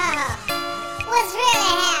 Yeah, what's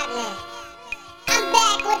really happening? I'm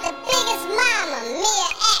back with the biggest mama,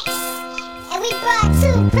 Mia X. And we brought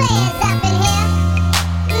 2 players up in here.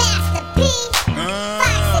 Master P,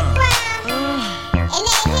 Foxy Brown. And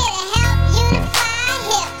they're here to help unify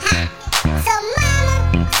hip-hop. So mama,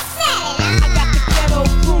 set it up. I got the ghetto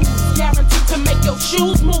groove, guaranteed to make your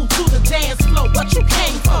shoes move to the dance floor. What you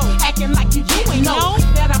came for? Acting like you ain't know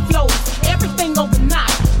that I flow everything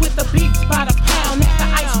overnight with the beats by the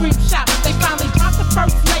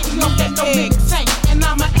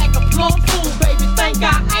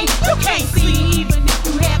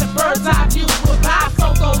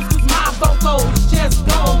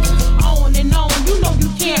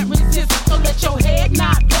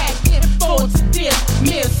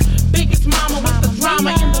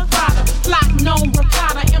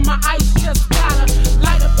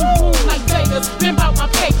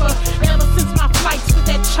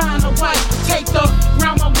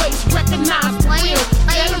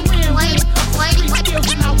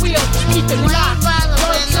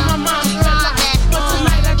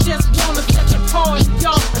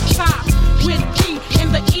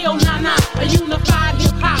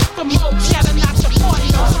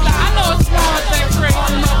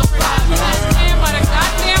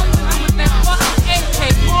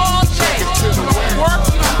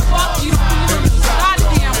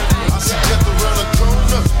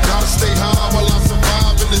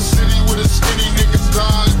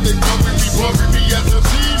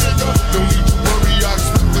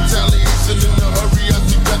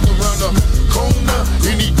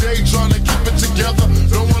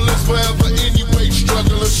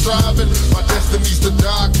surviving. My destiny's to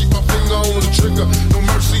die, keep my finger on the trigger. No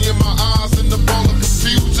mercy in my eyes, in the ball of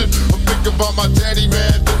confusion. I'm thinking about my daddy,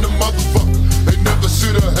 man, then the motherfucker. They never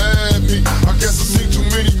should've had me. I guess I seen too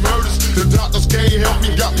many murders. The doctors can't help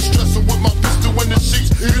me, got me stressing with my pistol in the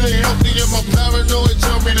sheets. It ain't healthy and my paranoid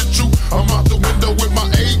tell me the truth. I'm out the window with my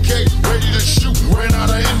AK, ready to shoot. Ran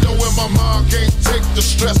out of endo and my mind can't take the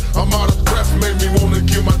stress. I'm out of breath, made me wanna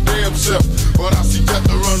kill my damn self. But I see death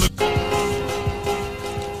around the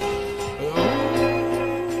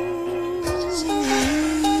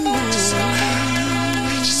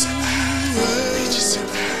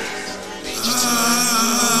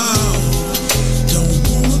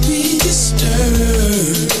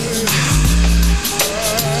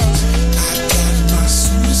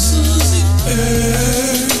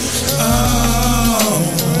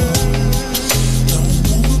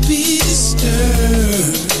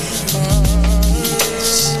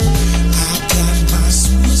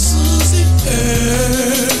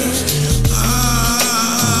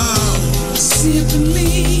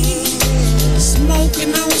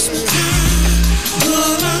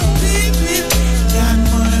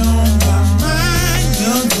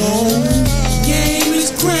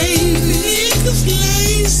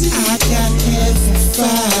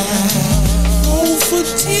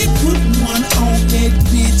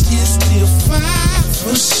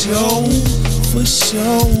for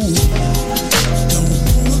sure. Don't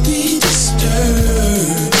wanna be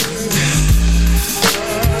disturbed.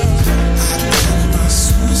 I got my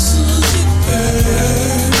Switzerland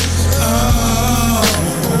bird. Oh.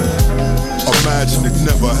 Imagine it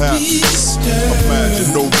never happened. Imagine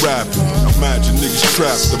no rapping. Imagine niggas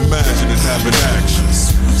trapped. Imagine it having action.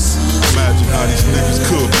 Imagine how these niggas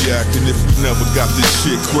could be acting if we never got this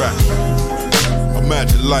shit cracking.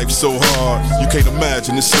 Imagine life so hard, you can't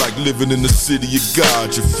imagine it's like living in the city of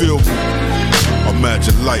God, you feel me?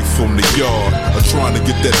 Imagine life on the yard, or trying to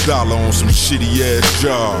get that dollar on some shitty ass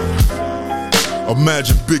job.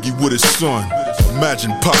 Imagine Biggie with his son,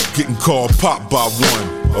 imagine Pop getting called Pop by one.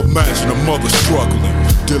 Imagine a mother struggling,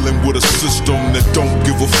 dealing with a system that don't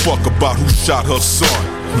give a fuck about who shot her son.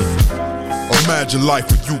 Imagine life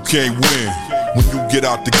when you can't win, when you get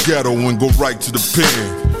out the ghetto and go right to the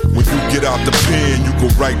pen. When you get out the pen, you go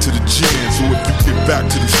right to the gym. So if you get back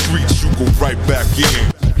to the streets, you go right back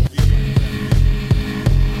in.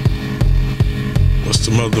 What's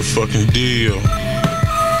the motherfucking deal?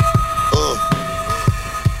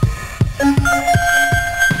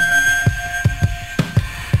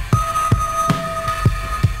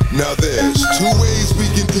 Now there's two ways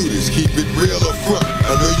we can do this, keep it real up front.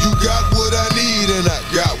 I know you got what I need and I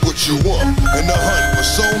got what you want. And the hunt for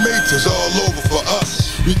soulmates is all over for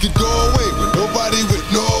us. We could go away when nobody would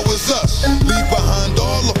know it was us. Leave behind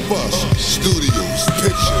all of us. Studios,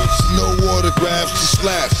 pictures, no autographs, just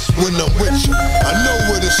laughs when I'm with you. I know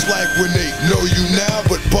what it's like when they know you now,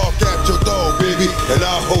 but bark at your dog, baby, and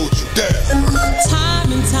I'll hold you down.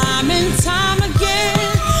 Time and time and time again,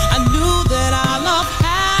 I knew that our love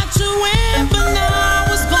had to win, but now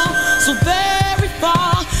it's gone so very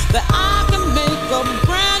far that I can make a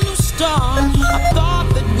brand new start. I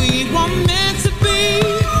thought that we were meant to be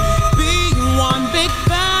one big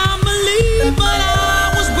family, but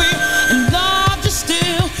I was weak and loved you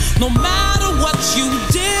still. No matter what you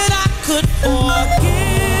did, I could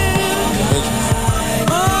forgive.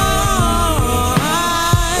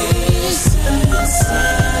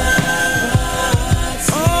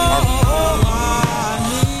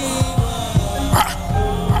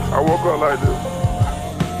 I woke up like this.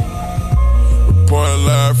 Reporting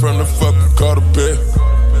live from the fucking Carter bed.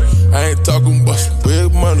 I ain't talking about some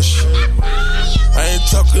big money shit. I ain't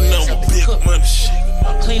talking no big money shit.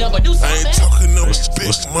 Clean up or do something. I ain't talking no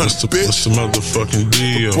big money, bitch. What's the motherfucking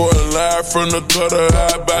deal? Reporting live from the gutter,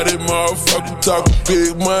 high body motherfucker talking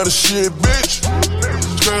big money shit, bitch.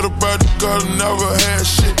 Straight up out the gutter, never had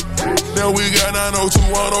shit. Now we got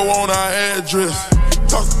 90210 on our address.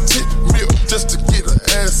 Talking 10 mil just to get an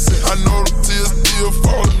asset. I know the tears still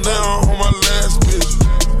falling down on my last bitch.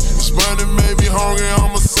 This money made me hungry,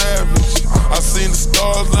 I'm a savage. I seen the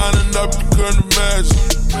stars lining up, you couldn't imagine.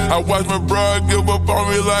 I watched my bro give up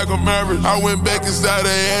on me like a marriage. I went back inside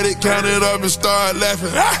the attic, counted up and started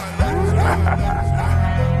laughing.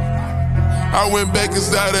 I went back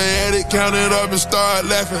inside the attic, counted up and started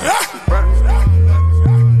laughing.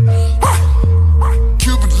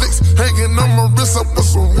 Cuban licks hanging on my wrist, I put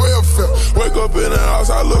some welfare. Wake up in the house,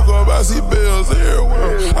 I look up, I see bills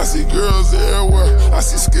everywhere. I see girls everywhere. I I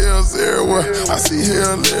see scales everywhere, I see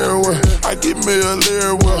hell everywhere. I get mail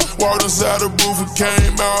everywhere. Walked inside the booth and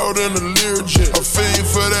came out in a Learjet. A fiend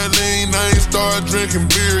for that lean, I ain't started drinking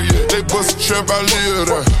beer yet. They bust a trap, I live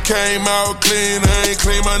there. Came out clean, I ain't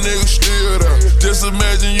clean, my niggas still there. Just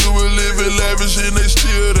imagine you were living lavish and they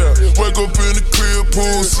still there. Wake up in the crib,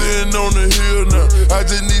 pool, sitting on the hill now. I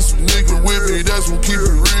just need some niggas with me, that's what keep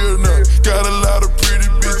it real now. Got a lot of pretty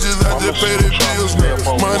bitches, I just pay their bills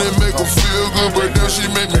now. Money make them feel good, but then she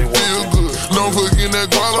make me feel good. No fucking that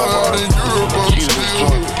guala out in Europe, I'm still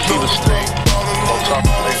good. No stop, on top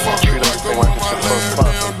of they want to treat everything like it's the first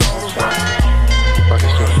class. Like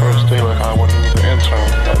it's your first day, like I went into the intern.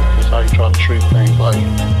 That's how you try to treat things, like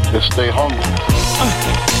just stay hungry.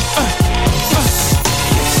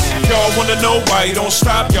 Y'all wanna know why you don't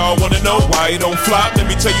stop? Y'all wanna know why you don't flop? Let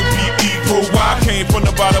me tell you, P.E. Pro, I came from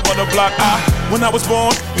the bottom of the block. When I was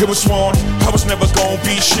born, it was sworn I was never gonna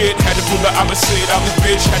be shit. Had to prove the opposite, I was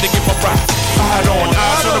bitch. Had to get my pride. I had on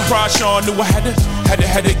eyes on the prize, Sean knew I had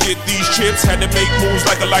to get these chips. Had to make moves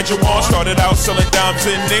like Elijah Wan. Started out selling dimes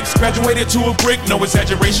and nicks. Graduated to a brick, no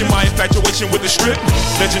exaggeration. My infatuation with the strip.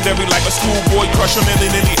 Legendary like a schoolboy, crush a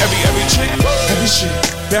million in every chick. Heavy shit.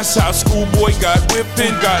 That's how schoolboy got whipped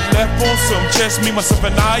and got left on some just me, myself,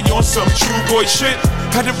 and I on some true boy shit.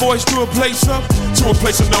 Had to voice to a place of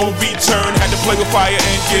no return. Had to play with fire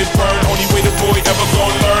and get burned. Only way the boy ever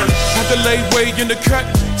gonna learn. Had to lay way in the cut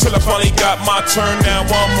till I finally got my turn. Now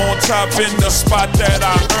I'm on top in the spot that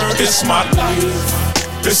I earned. It's my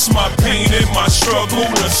life, it's my pain and my struggle.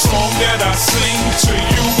 The song that I sing to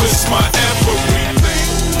you is my everything.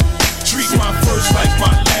 Treat my first like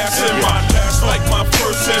my last, and my last like my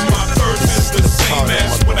first, and my first is the same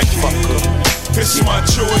as when I came. It's my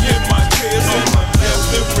joy and my tears and my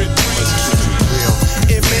everything.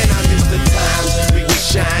 And man, I miss the times we would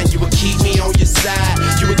shine. You would keep me on your side.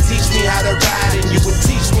 You would teach me how to ride, and you would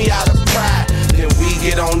teach me how to pride. Then we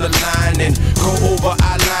get on the line and go over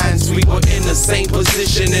our lines. We were in the same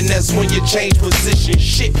position, and that's when you change position.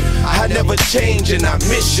 Shit, I never change, and I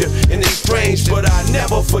miss you. And it's strange, but I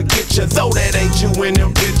never forget you. Though that ain't you in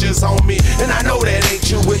them pictures on me, and I know that ain't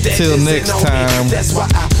you with that. Till next time. That's why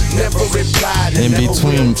I never replied. In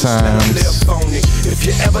between times. If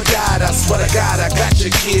you ever died, I swear to God, I got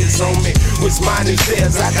your kids on me. What's mine is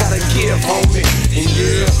theirs, I gotta give, homie. And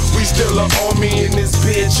yeah, we still are on me in this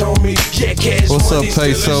bitch, homie. Yeah, cash what's money up,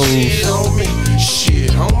 Pesos? Shit, homie.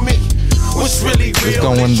 Shit, homie. What's really real? It's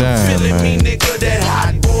going down, feeling man. me, nigga, that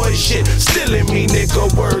hot boy shit. Stilling me, nigga,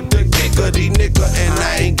 word the giggity, nigga. And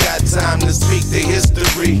I ain't got time to speak the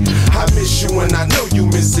history. I miss you and I know you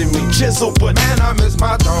missing me. Chisel, but man, I miss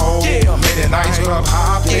my dog. Yeah, midnight club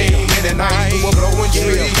hopping. Midnight, we were blowing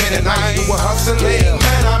trees. Midnight, we were hustling.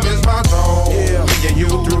 Man, I miss my dog. Yeah, me and you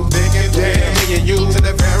through thick and thin. Me and you to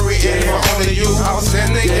the very end. For only you, I was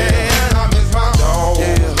in the end. Man, I miss my dog.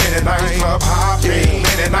 Yeah, midnight club hopping.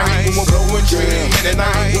 Midnight, we were blowing trees.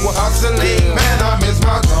 Midnight, we were hustling. Man, I miss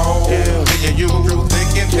my dog. Yeah, me and you through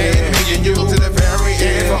thick and thin. Me and you to the very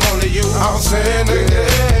end. For only you, I was in the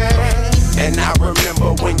end. And I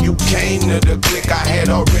remember when you came to the click, I had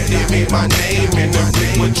already made my name in the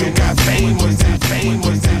ring. But you got fame, was that fame,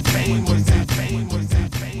 was that fame, was that fame, was that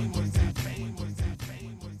fame, was that fame.